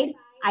side,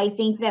 I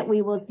think that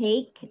we will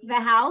take the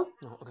House,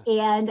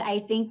 and I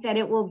think that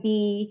it will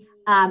be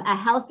a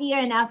healthy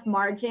enough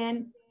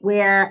margin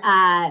where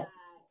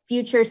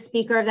future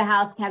Speaker of the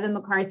House, Kevin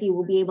McCarthy,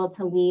 will be able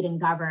to lead and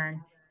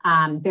govern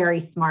very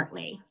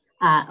smartly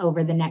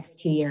over the next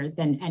 2 years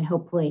and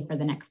hopefully for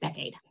the next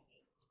decade.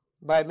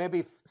 By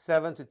maybe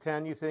 7 to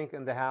 10, you think,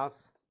 in the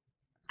House?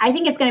 I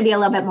think it's going to be a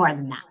little bit more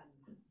than that.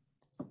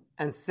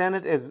 And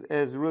Senate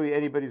is really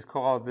anybody's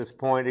call at this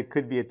point. It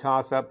could be a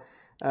toss-up.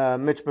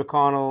 Mitch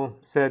McConnell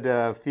said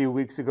a few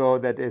weeks ago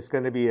that it's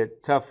going to be a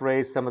tough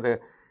race. Some of the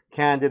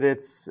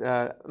candidates,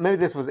 maybe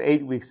this was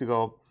 8 weeks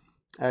ago,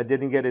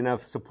 didn't get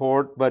enough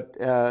support. But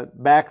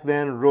back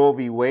then, Roe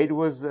v. Wade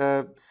was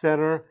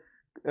center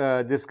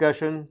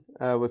discussion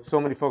with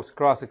so many folks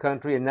across the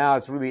country. And now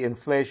it's really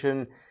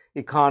inflation,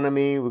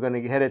 economy.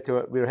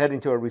 We're heading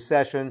to a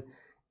recession.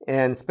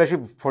 And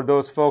especially for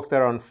those folks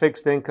that are on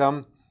fixed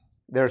income,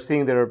 they're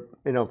seeing their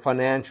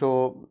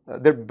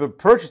their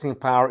purchasing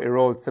power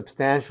erode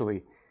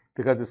substantially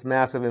because this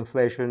massive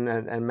inflation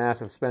and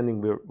massive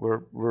spending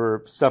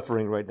we're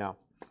suffering right now.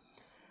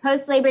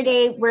 Post Labor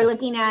Day, we're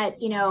looking at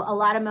a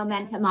lot of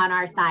momentum on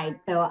our side,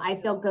 so I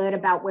feel good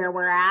about where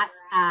we're at.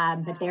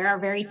 But there are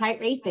very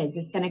tight races.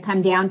 It's going to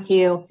come down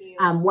to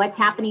what's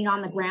happening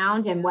on the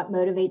ground and what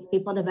motivates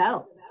people to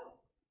vote.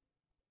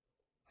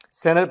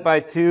 Senate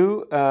by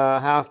 2,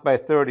 House by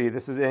 30.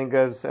 This is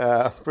Inga's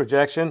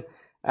projection.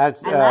 I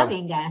love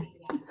Inga.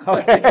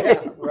 Okay.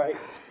 Yeah, right.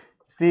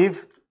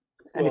 Steve,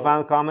 any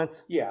final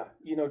comments? Yeah,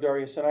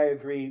 Darius, and I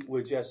agree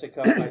with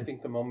Jessica. I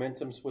think the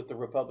momentum's with the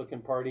Republican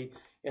Party.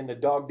 In the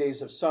dog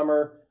days of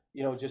summer,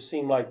 just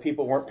seemed like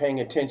people weren't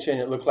paying attention.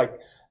 It looked like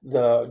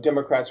the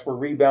Democrats were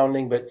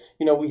rebounding. But,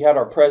 we had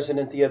our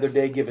president the other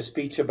day give a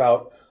speech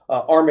about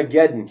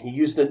Armageddon. He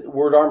used the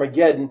word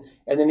Armageddon,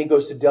 and then he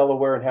goes to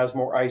Delaware and has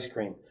more ice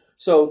cream.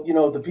 So,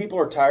 the people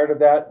are tired of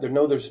that. They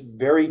know there's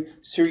very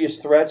serious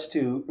threats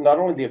to not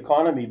only the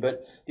economy,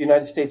 but the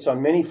United States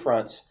on many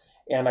fronts.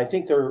 And I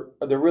think they're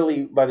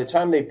really, by the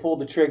time they pull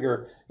the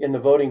trigger in the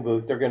voting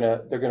booth, they're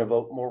gonna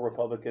vote more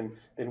Republican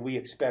than we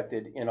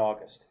expected in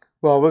August.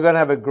 Well, we're gonna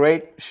have a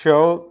great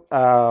show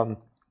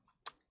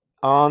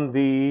on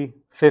the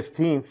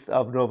 15th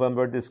of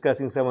November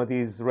discussing some of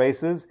these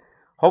races.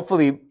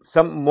 Hopefully,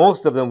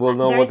 most of them will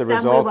know what the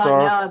results are. There's some we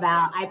won't know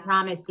about. I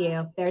promise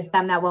you. There's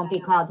some that won't be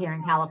called here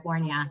in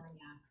California.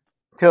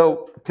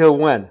 Till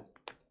when?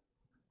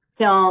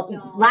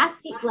 Till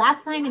last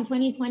time in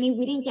 2020,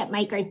 we didn't get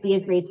Mike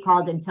Garcia's race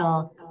called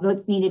until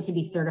votes needed to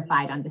be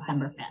certified on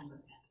December 5th.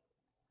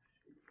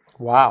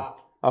 Wow.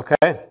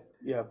 Okay.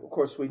 Yeah, of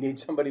course, we need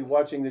somebody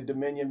watching the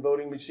Dominion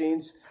voting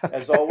machines,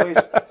 as always.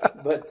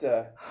 But,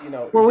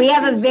 Well, we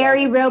have a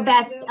very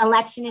robust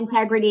election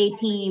integrity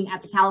team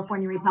at the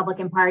California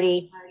Republican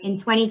Party. In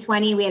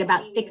 2020, we had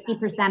about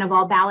 60% of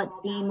all ballots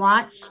being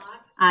watched.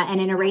 And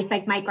in a race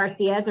like Mike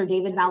Garcia's or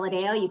David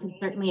Valadao, you can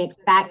certainly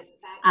expect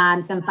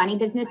some funny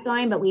business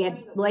going, but we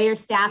had lawyers,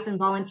 staff, and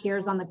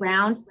volunteers on the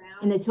ground.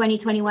 In the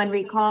 2021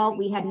 recall,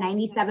 we had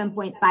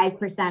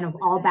 97.5% of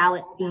all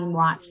ballots being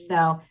watched.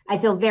 So I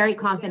feel very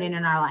confident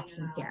in our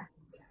elections here.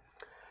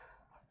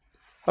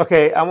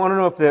 Okay, I want to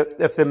know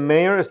if the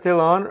mayor is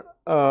still on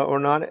or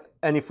not.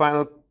 Any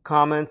final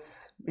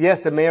comments?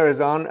 Yes, the mayor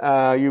is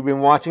on. You've been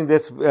watching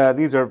this.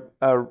 These are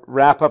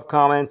wrap-up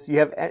comments. You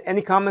have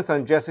any comments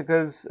on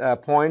Jessica's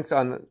points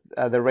on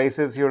the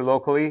races here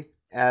locally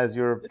as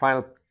your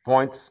final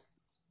points?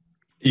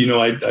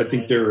 I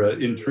think they're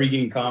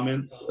intriguing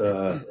comments.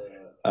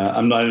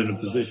 I'm not in a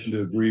position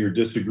to agree or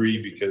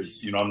disagree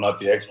because, I'm not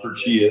the expert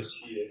she is.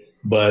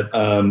 But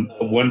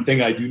one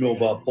thing I do know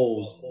about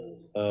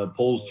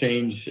polls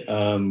change,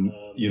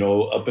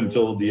 up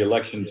until the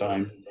election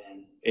time.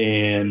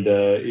 And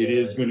it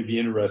is going to be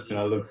interesting.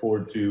 I look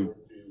forward to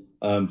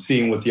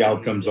seeing what the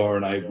outcomes are.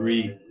 And I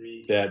agree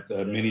that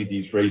many of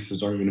these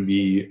races aren't going to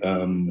be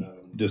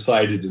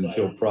decided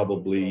until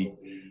probably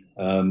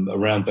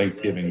around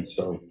Thanksgiving.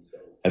 So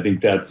I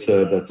think that's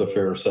a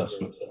fair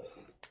assessment.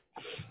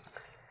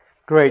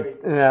 Great.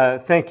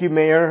 Thank you,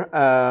 Mayor,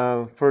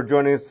 for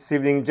joining us this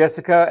evening.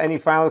 Jessica, any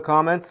final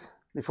comments?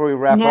 before we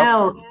wrap up?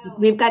 No,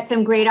 we've got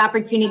some great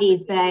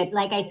opportunities, but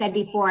like I said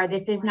before,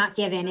 this is not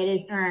given, it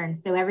is earned.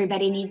 So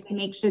everybody needs to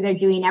make sure they're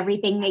doing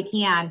everything they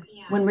can.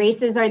 When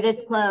races are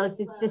this close,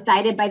 it's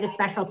decided by the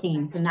special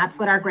teams, and that's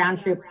what our ground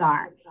troops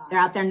are. They're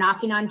out there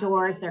knocking on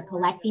doors, they're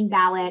collecting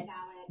ballots,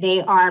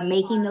 they are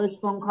making those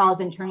phone calls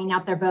and turning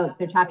out their votes.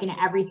 They're talking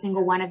to every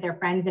single one of their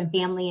friends and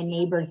family and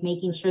neighbors,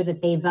 making sure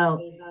that they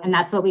vote. And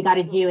that's what we got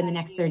to do in the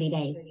next 30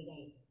 days.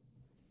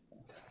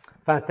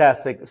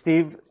 Fantastic.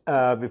 Steve,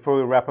 before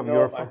we wrap up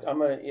I'm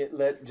going to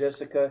let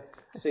Jessica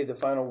say the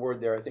final word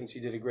there. I think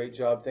she did a great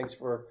job. Thanks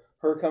for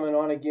her coming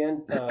on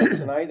again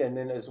tonight, and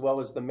then as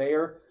well as the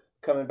mayor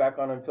coming back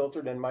on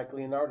Unfiltered, and Mike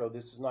Leonardo.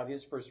 This is not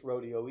his first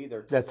rodeo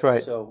either. That's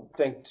right. So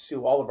thanks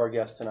to all of our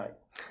guests tonight.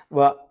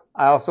 Well,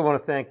 I also want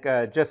to thank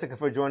Jessica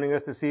for joining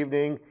us this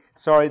evening.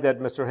 Sorry that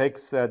Mr.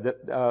 Hicks,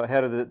 the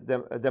head of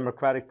the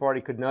Democratic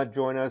Party, could not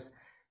join us.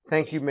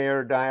 Thank you,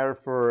 Mayor Dyer,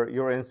 for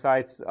your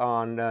insights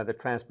on the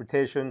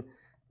transportation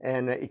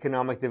and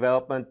economic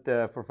development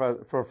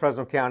for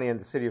Fresno County and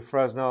the city of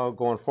Fresno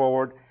going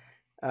forward.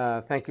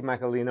 Thank you,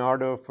 Michael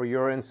Leonardo, for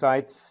your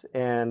insights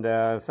and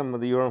some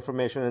of your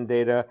information and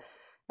data.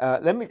 I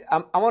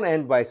want to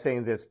end by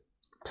saying this.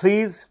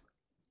 Please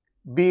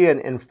be an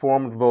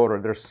informed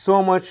voter. There's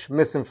so much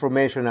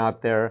misinformation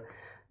out there.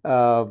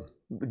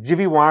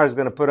 GV Wire is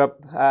going to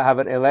have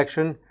an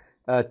election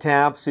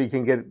tab so you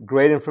can get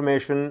great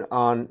information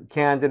on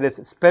candidates,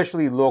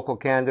 especially local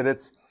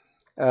candidates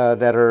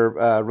that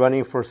are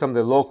running for some of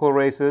the local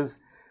races,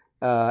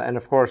 and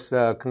of course,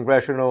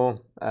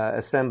 congressional,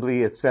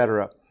 assembly,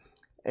 etc.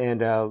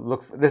 And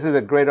this is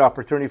a great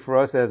opportunity for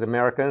us as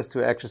Americans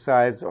to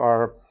exercise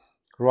our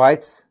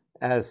rights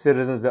as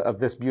citizens of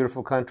this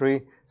beautiful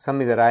country,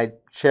 something that I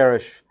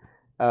cherish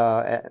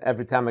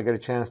every time I get a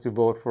chance to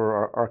vote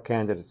for our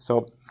candidates.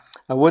 So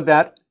with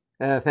that,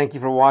 thank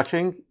you for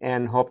watching,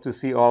 and hope to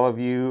see all of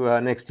you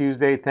next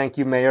Tuesday. Thank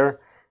you,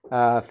 Mayor.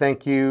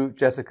 Thank you,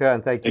 Jessica,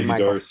 and thank you,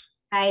 Michael. Doris.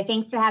 Hi,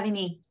 thanks for having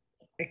me.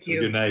 Thank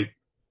you. Good night.